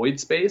this void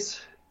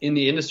space in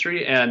the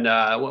industry. And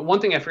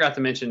one thing I forgot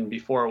to mention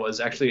before was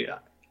actually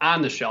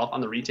on the shelf,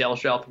 on the retail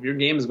shelf. If your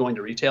game is going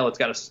to retail, it's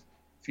got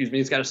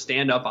to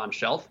stand up on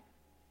shelf.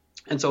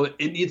 And so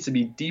it needs to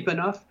be deep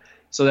enough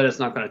so that it's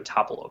not going to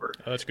topple over.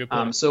 Oh, that's a good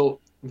point. So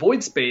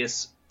void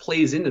space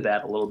plays into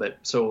that a little bit.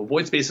 So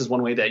void space is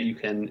one way that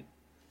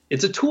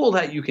it's a tool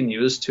that you can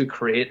use to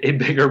create a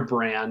bigger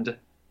brand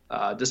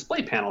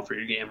display panel for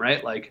your game,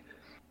 right? Like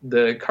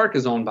the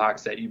Carcassonne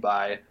box that you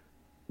buy,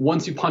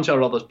 once you punch out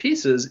all those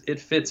pieces, it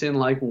fits in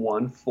like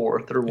 1/4 or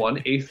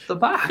 1/8 the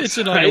box. It's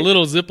in like a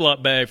little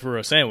Ziploc bag for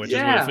a sandwich is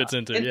what it fits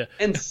into.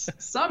 And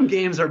some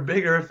games are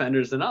bigger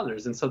offenders than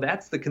others. And so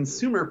that's the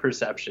consumer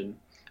perception.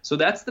 So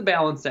that's the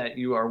balance that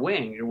you are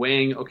weighing. You're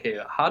weighing, okay,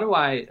 how do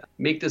I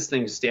make this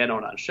thing stand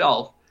out on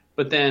shelf?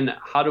 But then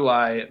how do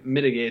I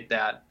mitigate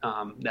that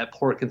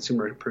poor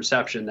consumer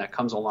perception that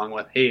comes along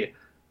with, hey,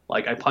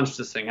 like I punched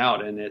this thing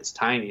out and it's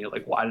tiny.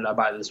 Like, why did I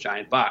buy this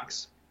giant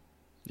box?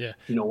 Yeah.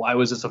 Why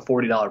was this a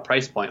 $40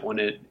 price point when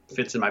it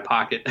fits in my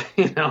pocket?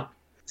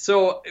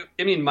 So,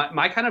 I mean,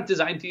 my kind of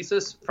design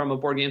thesis from a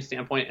board game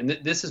standpoint,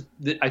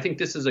 and I think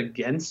this is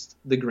against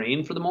the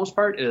grain for the most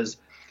part, is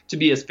to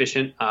be as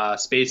efficient,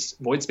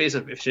 void space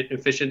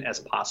efficient as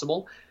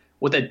possible.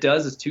 What that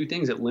does is two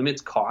things. It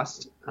limits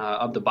cost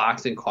of the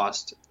box and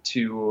cost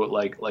to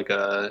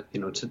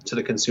to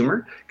the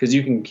consumer, because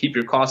you can keep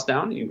your cost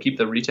down, you can keep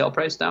the retail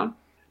price down.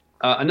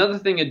 Another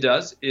thing it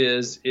does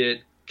is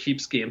it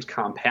keeps games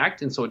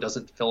compact, and so it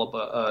doesn't fill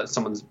up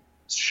someone's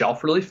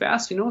shelf really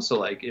fast. So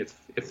like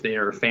if they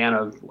are a fan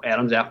of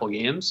Adam's Apple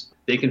Games,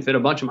 they can fit a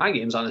bunch of my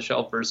games on the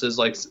shelf versus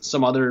like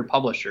some other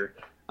publisher.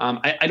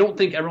 I don't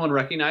think everyone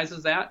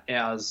recognizes that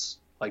as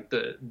like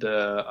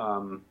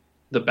the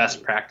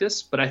best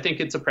practice, but I think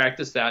it's a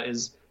practice that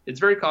it's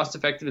very cost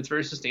effective, it's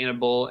very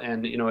sustainable,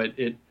 and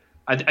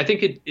I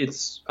think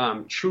it's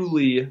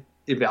truly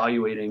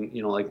evaluating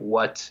like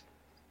what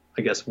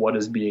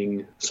is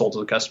being sold to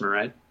the customer,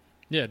 right?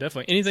 Yeah,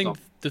 definitely. Anything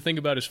to think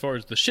about as far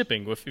as the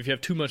shipping, if you have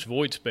too much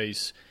void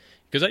space,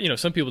 because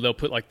some people, they'll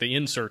put like the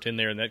insert in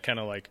there, and that kind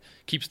of like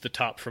keeps the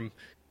top from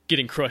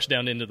getting crushed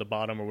down into the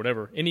bottom or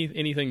whatever.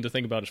 Anything to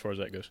think about as far as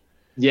that goes?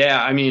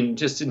 Yeah, I mean,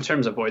 just in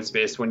terms of void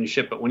space, when you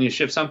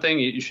ship something,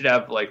 you should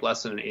have like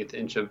less than 1/8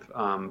 inch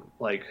of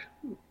like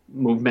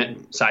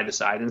movement side to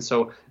side, and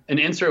so an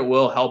insert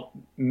will help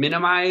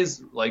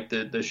minimize like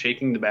the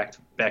shaking, the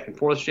back and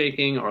forth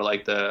shaking, or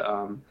like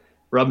the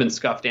rub and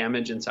scuff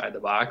damage inside the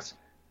box.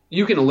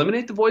 You can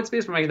eliminate the void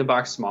space by making the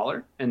box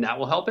smaller, and that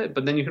will help it.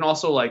 But then you can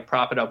also like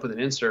prop it up with an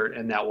insert,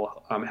 and that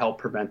will help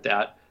prevent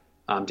that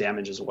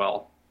damage as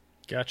well.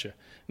 Gotcha.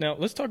 Now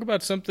let's talk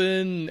about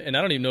something, and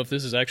I don't even know if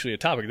this is actually a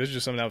topic. This is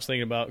just something I was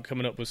thinking about,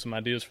 coming up with some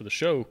ideas for the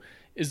show.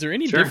 Is there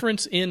any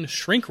difference in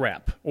shrink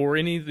wrap or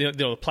any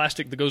the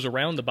plastic that goes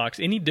around the box?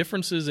 Any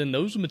differences in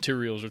those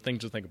materials or things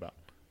to think about?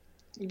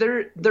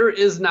 There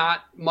is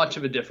not much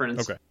of a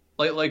difference. Okay.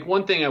 Like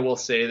one thing I will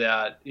say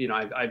that,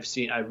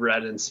 I've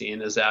read and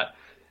seen is that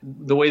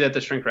the way that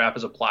the shrink wrap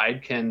is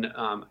applied can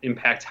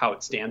impact how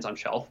it stands on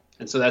shelf.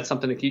 And so that's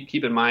something to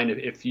keep in mind.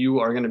 If you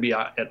are going to be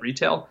at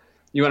retail,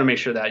 you want to make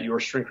sure that your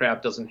shrink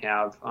wrap doesn't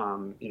have,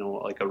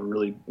 like a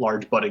really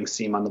large budding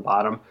seam on the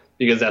bottom,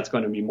 because that's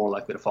going to be more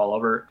likely to fall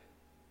over.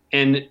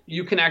 And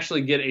you can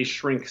actually get a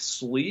shrink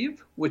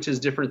sleeve, which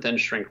is different than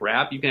shrink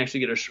wrap. You can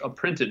actually get a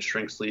printed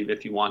shrink sleeve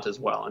if you want as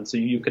well. And so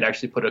you could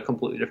actually put a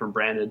completely different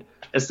branded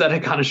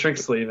aesthetic on a shrink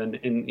sleeve, and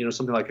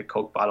something like a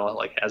Coke bottle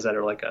like has that,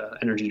 or like a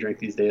energy drink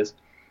these days.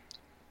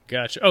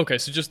 Gotcha. Okay,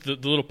 so just the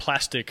little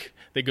plastic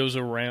that goes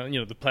around,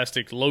 the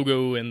plastic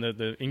logo and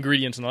the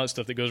ingredients and all that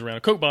stuff that goes around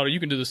a Coke bottle, you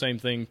can do the same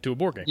thing to a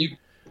board game. You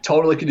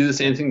totally can do the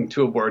same thing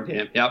to a board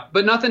game. Yeah,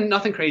 but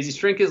nothing crazy.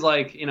 Shrink is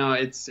like,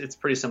 it's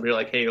pretty simple. You're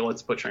like, hey,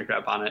 let's put shrink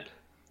wrap on it,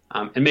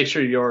 and make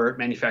sure your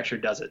manufacturer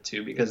does it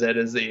too, because that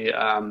is the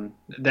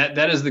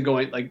that is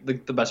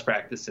the best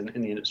practice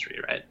in the industry,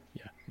 right?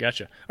 Yeah.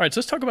 Gotcha. All right,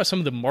 so let's talk about some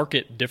of the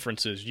market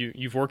differences.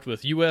 You've worked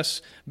with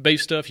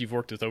U.S.-based stuff, you've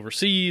worked with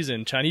overseas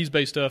and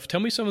Chinese-based stuff.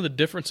 Tell me some of the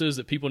differences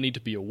that people need to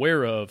be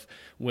aware of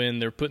when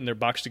they're putting their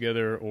box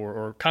together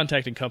or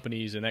contacting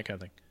companies and that kind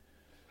of thing.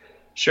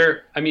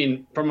 Sure. I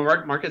mean, from a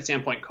market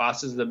standpoint,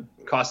 cost is the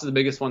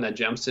biggest one that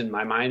jumps in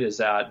my mind. Is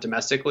that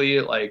domestically,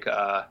 you're like,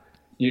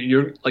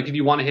 if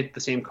you want to hit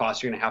the same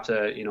cost, you're going to have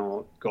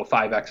to go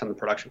 5x on the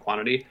production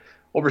quantity.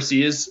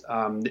 Overseas,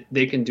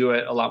 they can do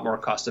it a lot more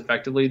cost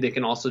effectively. They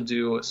can also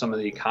do some of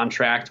the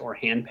contract or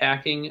hand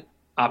packing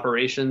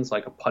operations,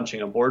 like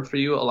punching a board for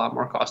you, a lot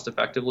more cost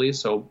effectively.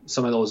 So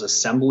some of those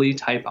assembly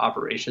type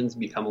operations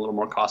become a little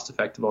more cost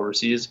effective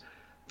overseas.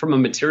 From a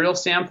material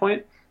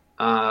standpoint,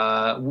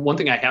 one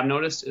thing I have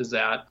noticed is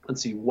that,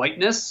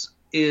 whiteness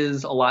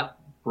is a lot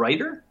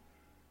brighter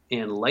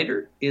and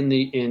lighter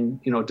in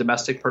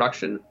domestic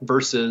production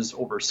versus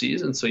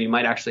overseas, and so you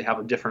might actually have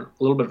a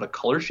little bit of a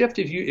color shift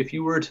if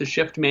you were to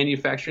shift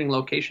manufacturing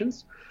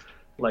locations.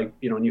 Like,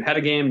 when you had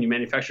a game and you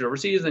manufactured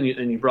overseas and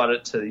you brought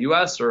it to the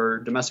U.S. or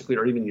domestically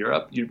or even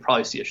Europe, you'd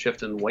probably see a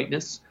shift in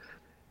whiteness.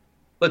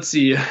 Let's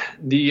see.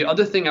 The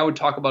other thing I would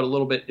talk about a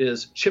little bit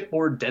is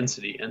chipboard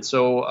density, and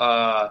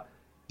so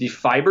the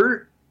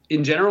fiber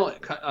in general,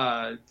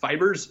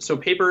 fibers. So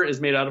paper is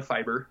made out of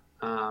fiber.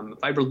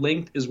 Fiber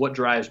length is what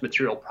drives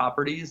material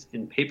properties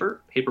in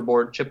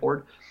paperboard,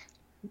 chipboard.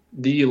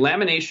 The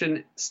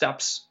lamination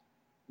steps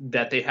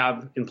that they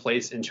have in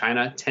place in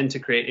China tend to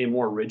create a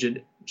more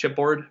rigid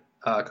chipboard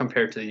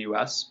compared to the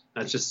U.S.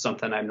 That's just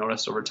something I've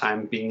noticed over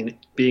time being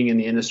in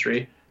the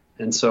industry.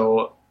 And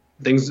so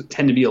things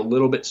tend to be a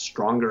little bit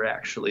stronger,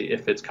 actually,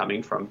 if it's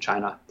coming from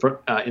China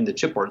in the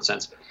chipboard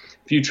sense.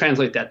 If you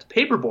translate that to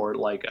paperboard,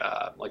 like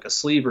a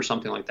sleeve or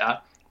something like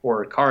that,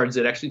 or cards,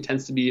 it actually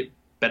tends to be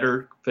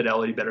better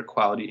fidelity, better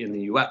quality in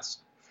the U.S.,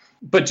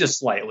 but just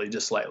slightly.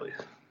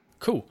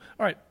 Cool.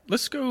 All right,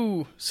 let's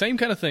go same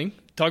kind of thing,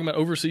 talking about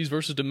overseas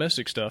versus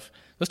domestic stuff.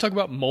 Let's talk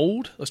about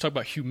mold. Let's talk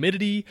about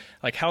humidity,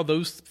 like how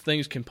those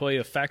things can play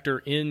a factor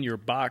in your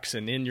box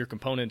and in your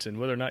components and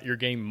whether or not your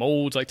game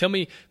molds. Like,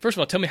 first of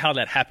all, tell me how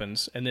that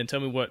happens, and then tell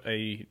me what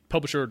a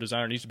publisher or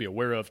designer needs to be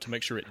aware of to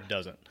make sure it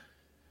doesn't.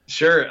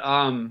 Sure.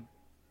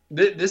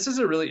 This is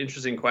a really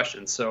interesting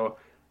question. So,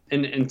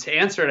 and to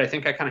answer it, I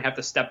think I kind of have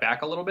to step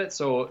back a little bit.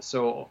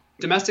 So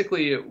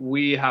domestically,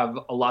 we have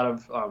a lot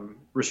of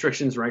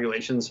restrictions and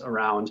regulations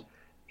around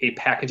a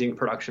packaging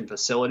production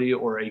facility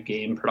or a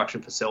game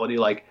production facility.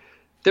 Like,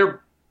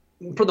 they're,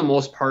 for the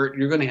most part,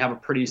 you're going to have a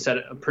pretty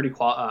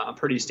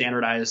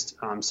standardized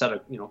set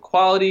of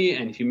quality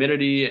and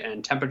humidity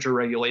and temperature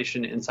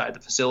regulation inside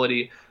the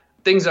facility.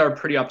 Things are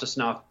pretty up to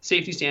snuff,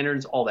 safety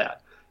standards, all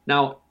that.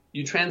 Now,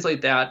 you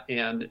translate that,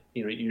 and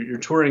you're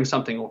touring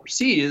something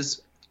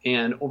overseas.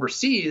 And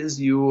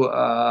overseas, you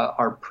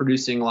are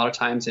producing a lot of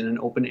times in an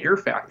open air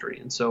factory.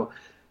 And so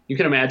you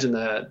can imagine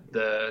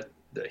the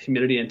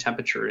humidity and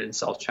temperature in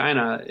South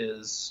China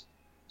is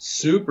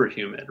super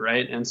humid,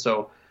 right? And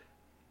so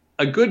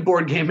a good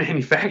board game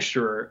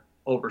manufacturer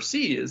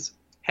overseas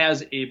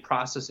has a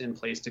process in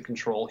place to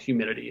control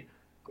humidity,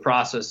 a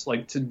process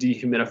like to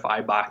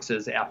dehumidify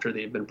boxes after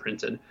they've been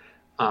printed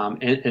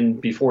and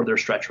before they're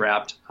stretch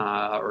wrapped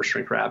or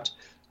shrink wrapped.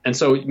 And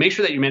so make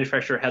sure that your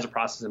manufacturer has a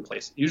process in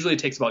place. Usually it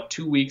takes about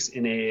 2 weeks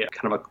in a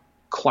kind of a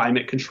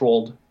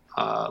climate-controlled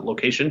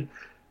location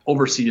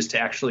overseas to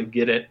actually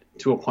get it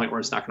to a point where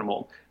it's not going to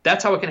mold.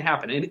 That's how it can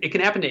happen. And it can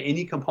happen to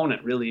any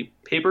component, really.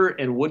 Paper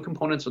and wood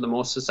components are the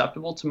most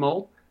susceptible to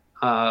mold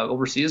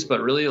overseas.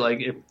 But really, like,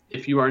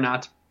 if you are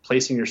not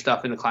placing your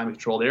stuff in a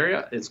climate-controlled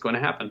area, it's going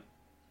to happen.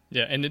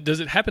 Yeah, and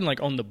does it happen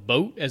like on the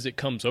boat as it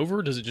comes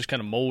over? Does it just kind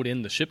of mold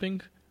in the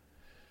shipping?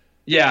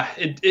 Yeah,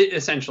 it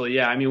essentially,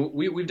 yeah. I mean,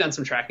 we've done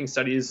some tracking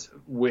studies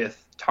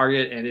with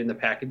Target and in the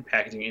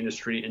packaging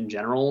industry in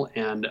general,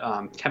 and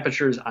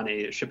temperatures on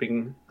a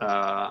shipping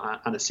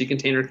on a sea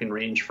container can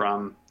range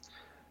from,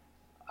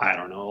 I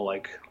don't know,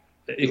 like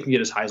it can get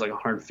as high as like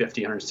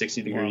 150,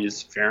 160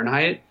 degrees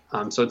Fahrenheit.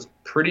 So it's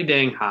pretty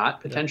dang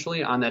hot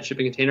potentially on that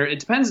shipping container. It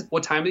depends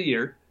what time of the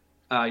year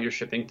you're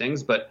shipping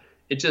things, but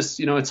it just,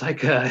 it's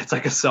like a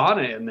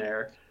sauna in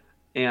there.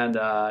 And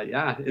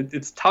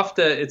it's tough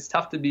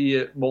to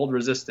be mold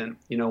resistant,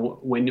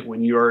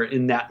 when you're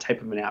in that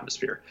type of an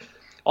atmosphere.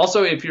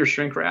 Also, if your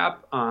shrink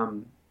wrap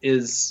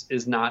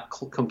is not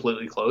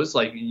completely closed,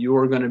 like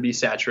you're going to be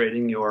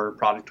saturating your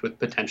product with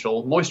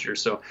potential moisture.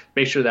 So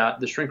make sure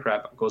that the shrink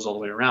wrap goes all the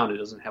way around. It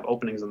doesn't have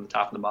openings on the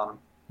top and the bottom.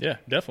 Yeah,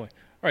 definitely.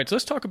 All right, so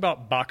let's talk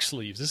about box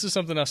sleeves. This is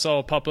something I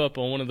saw pop up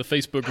on one of the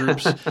Facebook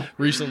groups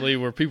recently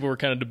where people were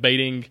kind of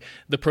debating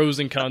the pros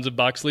and cons of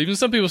box sleeves. And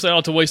some people say, oh,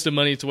 it's a waste of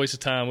money, it's a waste of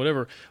time,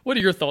 whatever. What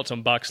are your thoughts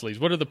on box sleeves?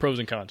 What are the pros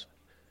and cons?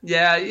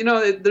 Yeah,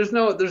 there's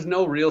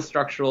no real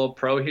structural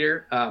pro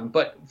here,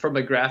 but from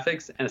a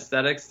graphics and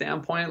aesthetics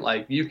standpoint,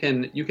 like you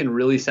can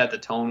really set the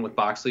tone with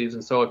box sleeves.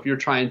 And so if you're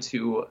trying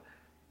to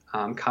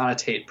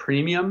connotate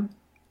premium,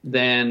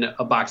 then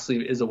a box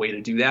sleeve is a way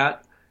to do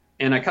that.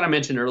 And I kind of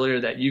mentioned earlier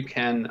that you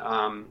can,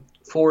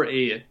 for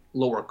a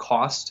lower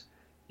cost,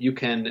 you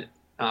can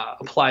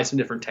apply some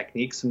different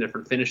techniques, some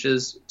different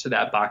finishes to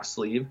that box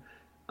sleeve,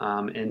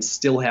 and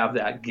still have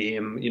that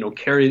game,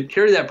 carry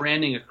that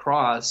branding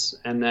across,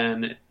 and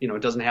then,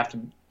 it doesn't have to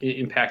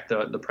impact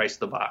the price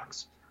of the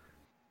box.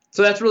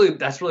 So that's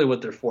really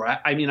what they're for.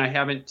 I mean, I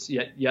haven't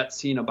yet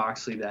seen a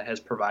box sleeve that has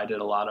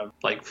provided a lot of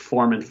like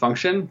form and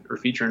function or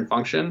feature and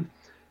function.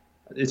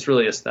 It's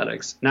really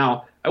aesthetics.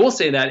 Now, I will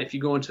say that if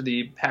you go into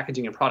the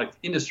packaging and product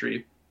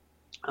industry,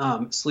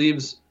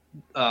 sleeves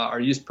are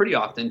used pretty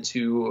often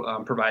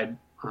to provide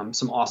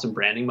some awesome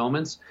branding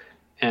moments.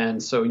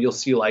 And so you'll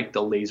see like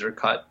the laser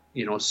cut,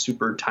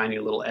 super tiny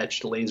little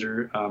etched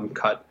laser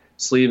cut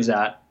sleeves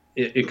that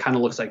it kind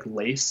of looks like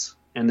lace,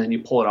 and then you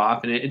pull it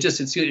off, and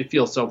it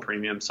feels so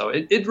premium. So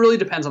it really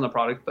depends on the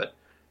product, but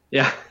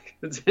yeah,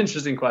 it's an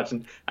interesting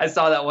question. I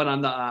saw that one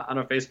on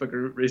a Facebook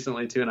group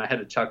recently too, and I had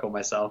to chuckle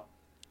myself.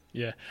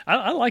 Yeah,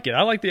 I like it.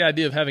 I like the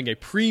idea of having a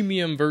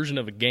premium version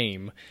of a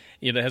game,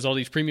 that has all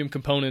these premium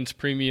components,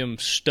 premium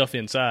stuff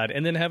inside,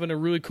 and then having a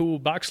really cool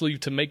box sleeve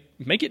to make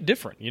it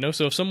different.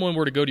 So if someone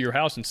were to go to your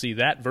house and see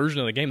that version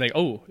of the game,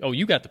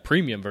 you got the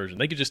premium version.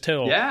 They could just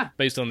tell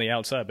based on the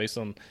outside, based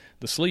on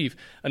the sleeve.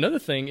 Another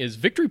thing is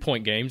Victory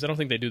Point games. I don't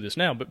think they do this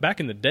now, but back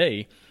in the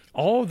day,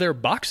 all of their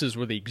boxes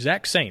were the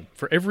exact same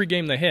for every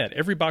game they had.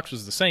 Every box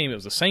was the same. It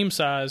was the same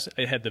size.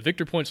 It had the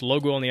Victory Points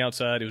logo on the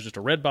outside. It was just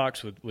a red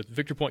box with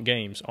Victory Point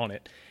games on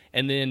it.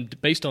 And then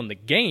based on the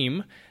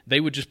game, they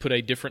would just put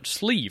a different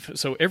sleeve.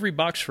 So every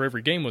box for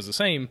every game was the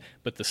same,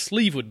 but the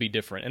sleeve would be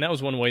different. And that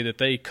was one way that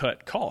they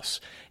cut costs.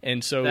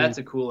 And so that's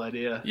a cool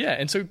idea. Yeah,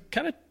 and so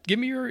kind of give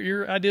me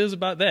your ideas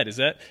about that. Is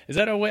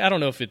that a way? I don't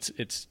know if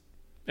it's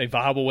a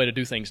viable way to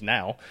do things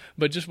now,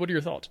 but just what are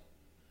your thoughts?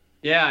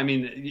 Yeah, I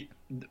mean,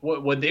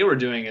 what they were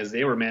doing is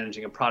they were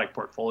managing a product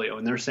portfolio,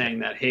 and they're saying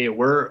that, hey,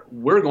 we're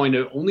going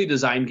to only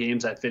design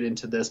games that fit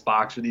into this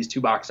box or these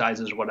two box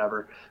sizes or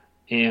whatever.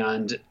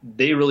 And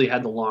they really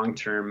had the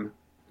long-term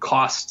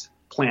cost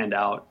planned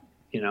out,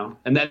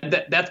 and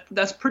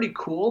that's pretty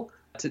cool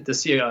to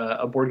see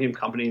a board game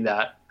company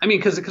that, I mean,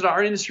 because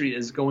our industry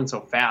is going so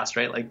fast,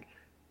 right? Like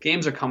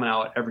games are coming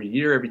out every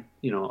year,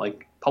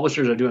 like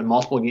publishers are doing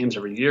multiple games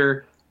every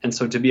year. And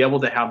so to be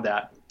able to have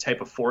that type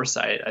of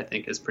foresight, I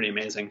think is pretty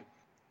amazing.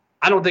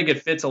 I don't think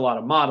it fits a lot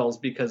of models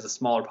because a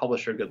smaller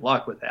publisher, good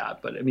luck with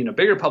that. But I mean, a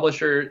bigger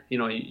publisher,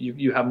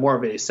 you have more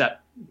of a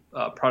set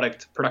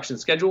product production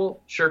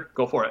schedule. Sure,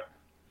 go for it.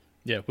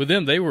 Yeah, with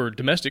them, they were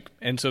domestic,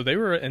 and so they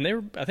were,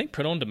 I think,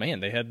 print on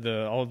demand. They had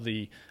all of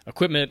the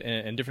equipment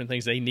and different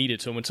things they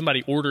needed. So when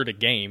somebody ordered a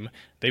game,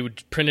 they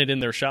would print it in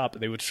their shop.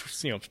 They would,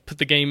 put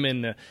the game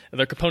in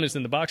their components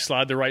in the box,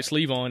 slide the right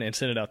sleeve on, and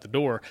send it out the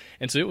door.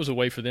 And so it was a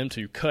way for them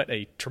to cut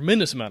a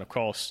tremendous amount of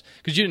costs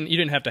because you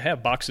didn't have to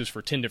have boxes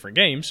for 10 different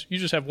games. You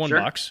just have one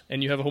box,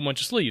 and you have a whole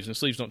bunch of sleeves, and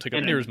sleeves don't take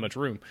up near as much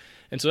room.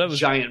 And so that was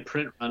giant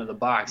print run of the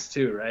box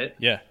too, right?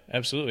 Yeah,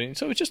 absolutely. And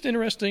so it's just an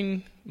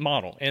interesting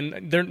model,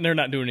 and they're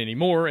not doing it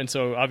anymore. And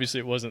so obviously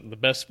it wasn't the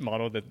best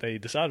model that they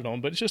decided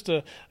on, but it's just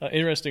an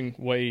interesting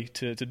way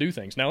to do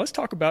things. Now let's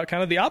talk about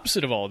kind of the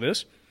opposite of all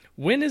this.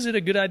 When is it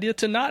a good idea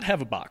to not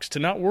have a box, to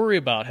not worry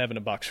about having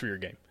a box for your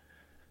game?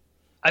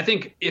 I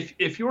think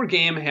if your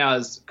game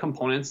has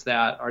components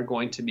that are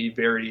going to be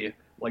very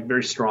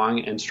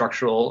strong and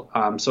structural,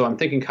 so I'm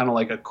thinking kind of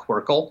like a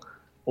Quirkle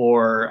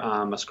or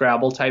a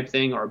Scrabble type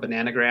thing, or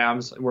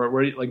Bananagrams,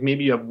 where like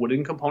maybe you have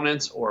wooden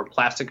components or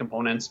plastic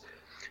components.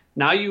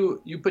 Now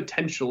you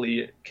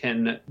potentially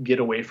can get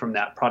away from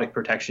that product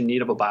protection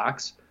need of a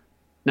box.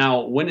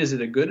 Now, when is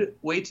it a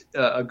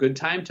good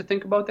time to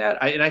think about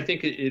that? I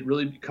think it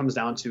really comes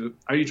down to,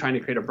 are you trying to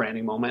create a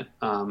branding moment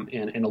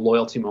and a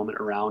loyalty moment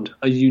around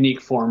a unique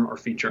form or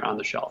feature on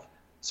the shelf?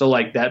 So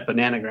like that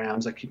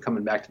Bananagrams, I keep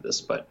coming back to this,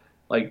 but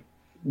like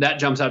that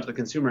jumps out to the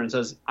consumer and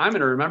says, I'm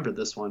going to remember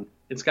this one.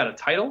 It's got a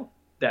title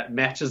that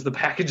matches the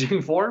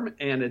packaging form,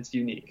 and it's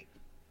unique.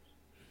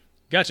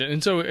 Gotcha.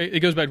 And so it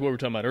goes back to what we were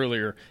talking about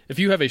earlier. If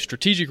you have a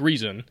strategic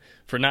reason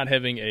for not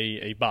having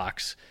a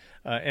box,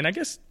 and I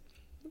guess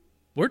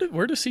where do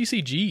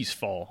CCGs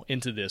fall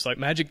into this? Like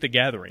Magic the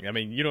Gathering. I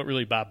mean, you don't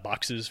really buy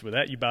boxes with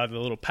that. You buy the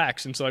little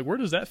packs. And so like, where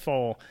does that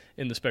fall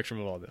in the spectrum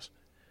of all this?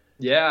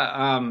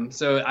 Yeah,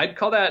 so I'd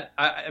call that.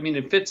 I mean,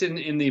 it fits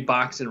in the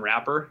box and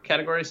wrapper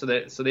category. So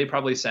they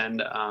probably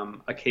send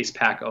a case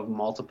pack of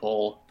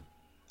multiple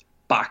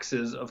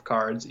boxes of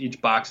cards. Each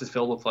box is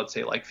filled with, let's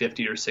say, like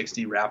 50 or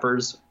 60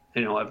 wrappers,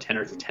 and you'll have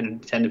 10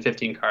 to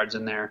 15 cards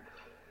in there.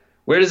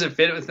 Where does it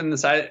fit within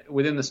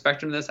the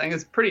spectrum of this? I think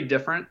it's pretty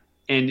different,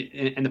 and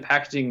the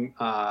packaging,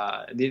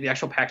 the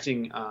actual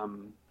packaging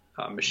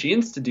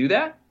machines to do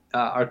that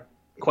are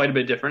quite a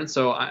bit different.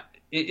 So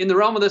in the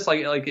realm of this,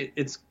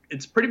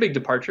 it's pretty big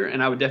departure,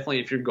 and I would definitely,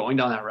 if you're going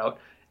down that route,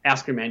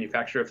 ask your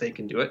manufacturer if they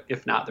can do it.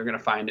 If not, they're going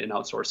to find and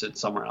outsource it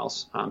somewhere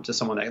else to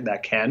someone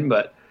that can.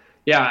 But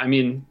yeah, I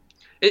mean,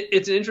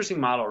 it's an interesting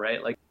model,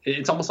 right? Like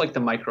it's almost like the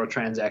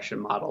microtransaction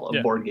model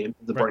of board game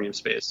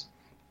space.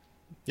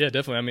 Yeah,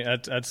 definitely. I mean,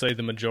 I'd say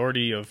the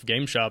majority of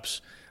game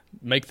shops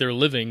make their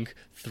living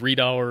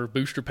 $3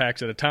 booster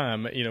packs at a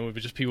time. You know, with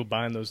just people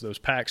buying those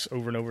packs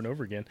over and over and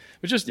over again.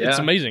 It's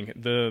amazing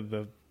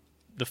the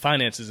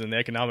finances and the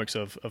economics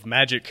of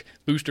Magic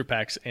booster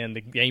packs and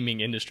the gaming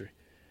industry.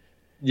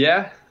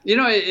 Yeah, you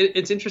know,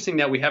 it's interesting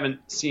that we haven't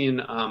seen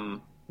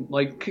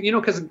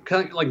because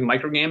like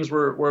micro games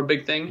were a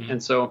big thing,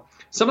 and so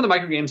some of the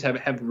micro games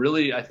have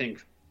really, I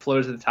think,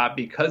 floated to the top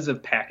because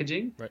of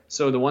packaging. Right.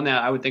 So the one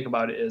that I would think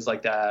about is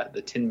like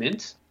the Tin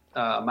Mint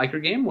micro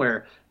game,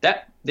 where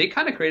that they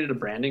kind of created a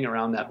branding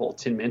around that whole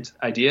Tin Mint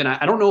idea, and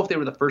I don't know if they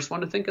were the first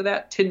one to think of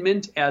that Tin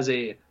Mint as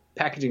a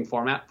packaging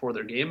format for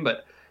their game,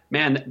 but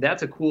man,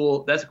 that's a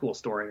cool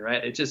story,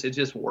 right? It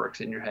just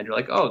works in your head. You're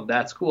like, oh,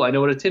 that's cool. I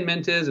know what a Tin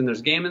Mint is, and there's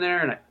a game in there,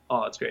 and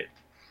it's great.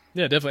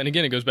 Yeah, definitely. And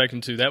again, it goes back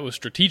into that was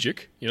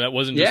strategic. You know, that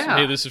wasn't just,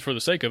 hey, this is for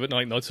the sake of it.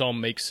 Like, this all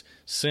makes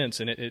sense,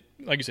 and it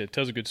like you said, it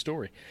tells a good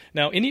story.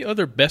 Now, any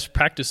other best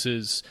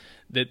practices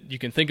that you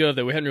can think of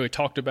that we haven't really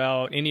talked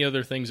about? Any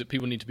other things that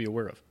people need to be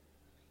aware of?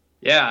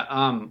 Yeah,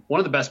 one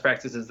of the best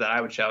practices that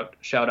I would shout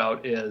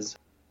out is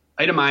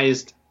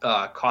itemized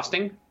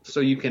costing, so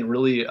you can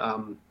really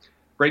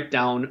break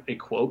down a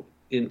quote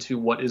into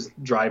what is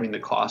driving the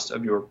cost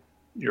of your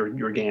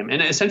game.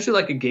 And essentially,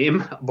 like a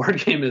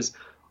board game is,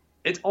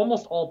 it's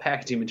almost all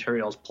packaging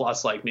materials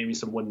plus like maybe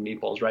some wooden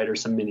meeples, right, or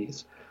some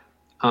minis.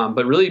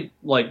 But really,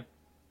 like,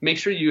 make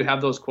sure you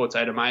have those quotes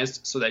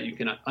itemized so that you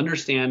can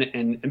understand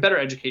and better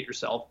educate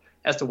yourself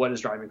as to what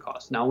is driving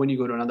cost. Now, when you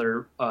go to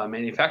another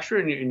manufacturer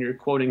and you're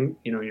quoting,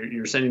 you know,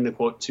 you're sending the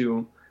quote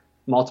to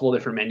multiple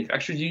different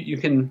manufacturers, you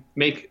can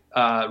make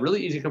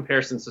really easy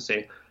comparisons to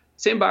say,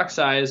 same box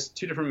size,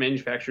 two different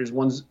manufacturers,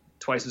 one's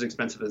twice as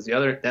expensive as the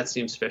other. That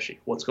seems fishy.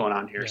 What's going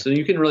on here? Yeah. So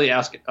you can really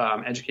ask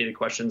educated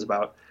questions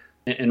about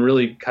and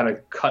really kind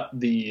of cut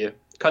the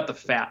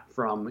fat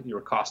from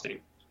your costing.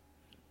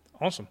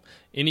 Awesome.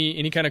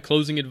 Any kind of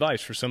closing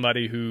advice for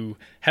somebody who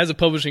has a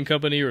publishing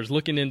company or is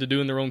looking into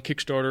doing their own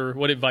Kickstarter?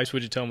 What advice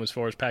would you tell them as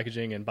far as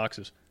packaging and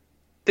boxes?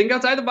 Think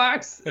outside the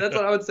box. That's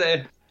what I would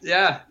say.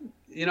 Yeah,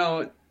 you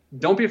know,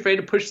 don't be afraid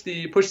to push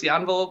the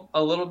envelope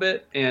a little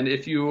bit. And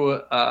if you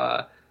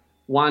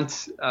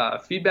want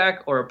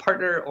feedback or a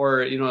partner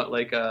or, you know,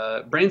 like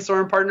a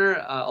brainstorm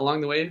partner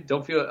along the way,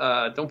 don't be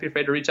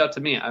afraid to reach out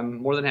to me. I'm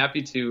more than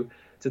happy to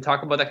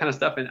talk about that kind of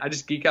stuff. And I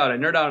just geek out. I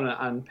nerd out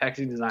on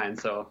packaging design.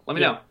 So let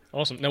me know.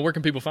 Awesome. Now, where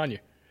can people find you?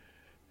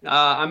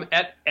 I'm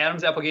at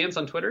Adams Apple Games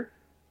on Twitter,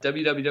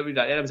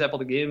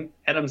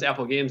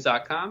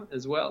 www.adamsapplegames.com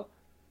as well.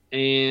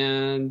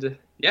 And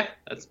yeah,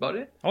 that's about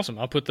it. Awesome.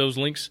 I'll put those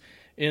links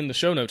in the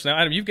show notes. Now,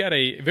 Adam, you've got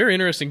a very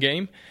interesting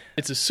game.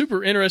 It's a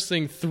super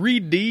interesting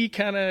 3D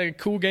kind of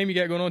cool game you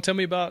got going on. Tell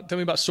me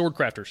about Sword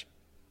Crafters.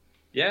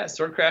 Yeah,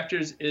 Sword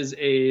Crafters is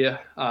a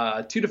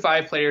 2 to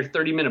 5 player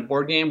 30-minute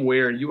board game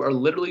where you are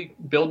literally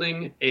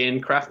building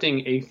and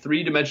crafting a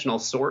 3-dimensional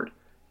sword.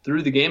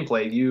 Through the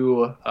gameplay,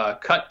 you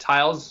cut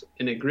tiles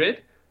in a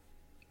grid.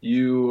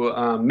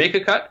 You make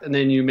a cut, and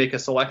then you make a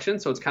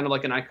selection. So it's kind of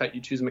like an I cut. You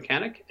choose a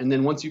mechanic, and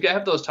then once you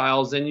have those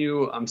tiles, then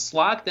you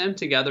slot them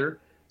together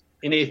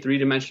in a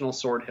 3-dimensional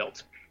sword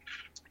hilt.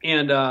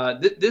 And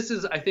this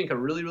is, I think, a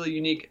really, really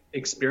unique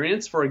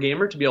experience for a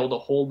gamer to be able to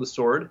hold the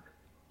sword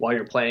while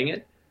you're playing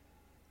it.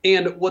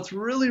 And what's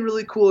really,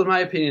 really cool, in my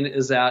opinion,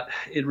 is that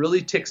it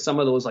really ticks some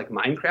of those like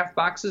Minecraft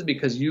boxes,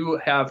 because you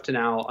have to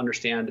now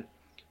understand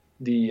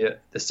the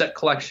set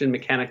collection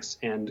mechanics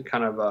and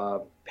kind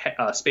of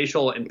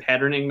spatial and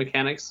patterning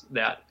mechanics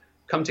that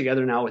come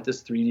together now with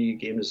this 3D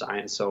game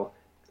design. So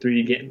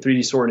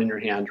 3D sword in your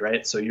hand,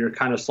 right? So you're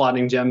kind of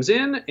slotting gems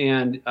in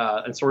and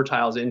sword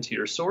tiles into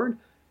your sword,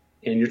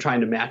 and you're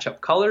trying to match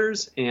up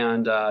colors.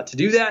 And to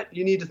do that,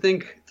 you need to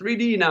think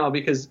 3D now,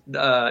 because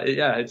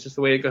it's just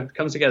the way it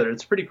comes together.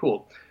 It's pretty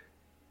cool.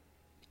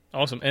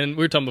 Awesome. And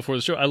we were talking before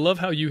the show, I love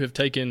how you have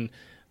taken,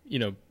 you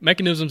know,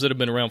 mechanisms that have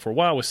been around for a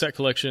while with set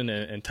collection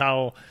and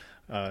tile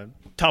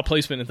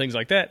placement and things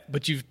like that,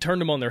 but you've turned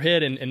them on their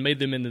head and made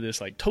them into this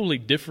like totally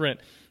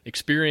different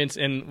experience.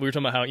 And we were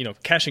talking about how,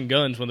 caching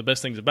guns, one of the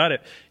best things about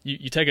it,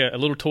 you take a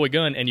little toy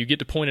gun and you get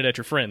to point it at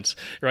your friends,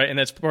 right? And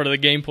that's part of the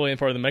gameplay and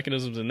part of the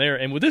mechanisms in there.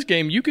 And with this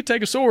game, you could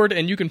take a sword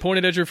and you can point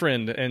it at your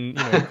friend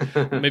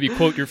and, maybe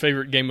quote your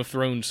favorite Game of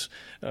Thrones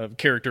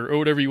character or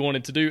whatever you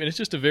wanted to do. And it's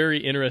just a very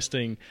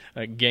interesting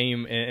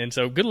game. And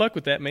so good luck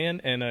with that,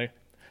 man. And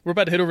we're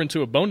about to head over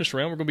into a bonus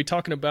round. We're going to be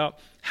talking about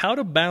how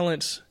to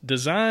balance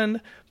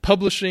design,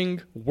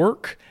 publishing,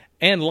 work,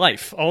 and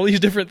life. All these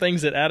different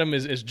things that Adam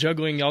is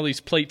juggling, all these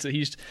plates that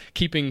he's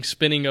keeping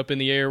spinning up in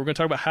the air. We're going to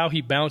talk about how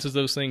he balances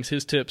those things,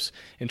 his tips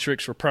and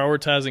tricks for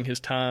prioritizing his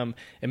time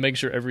and making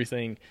sure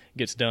everything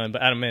gets done.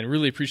 But Adam, man,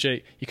 really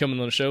appreciate you coming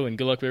on the show, and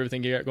good luck with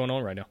everything you got going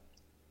on right now.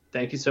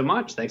 Thank you so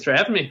much. Thanks for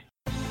having me.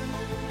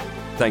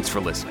 Thanks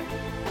for listening.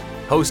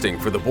 Hosting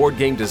for the Board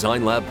Game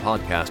Design Lab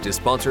podcast is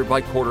sponsored by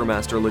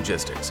Quartermaster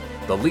Logistics,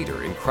 the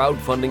leader in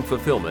crowdfunding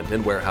fulfillment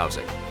and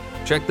warehousing.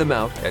 Check them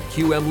out at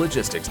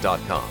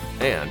qmlogistics.com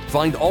and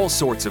find all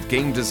sorts of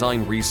game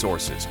design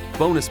resources,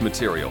 bonus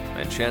material,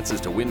 and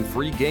chances to win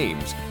free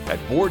games at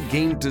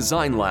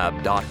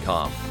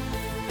BoardGameDesignLab.com.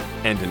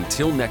 And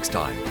until next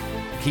time,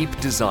 keep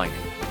designing,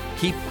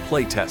 keep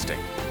playtesting,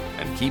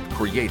 and keep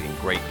creating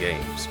great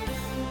games.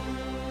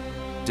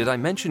 Did I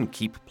mention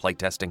keep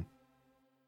playtesting?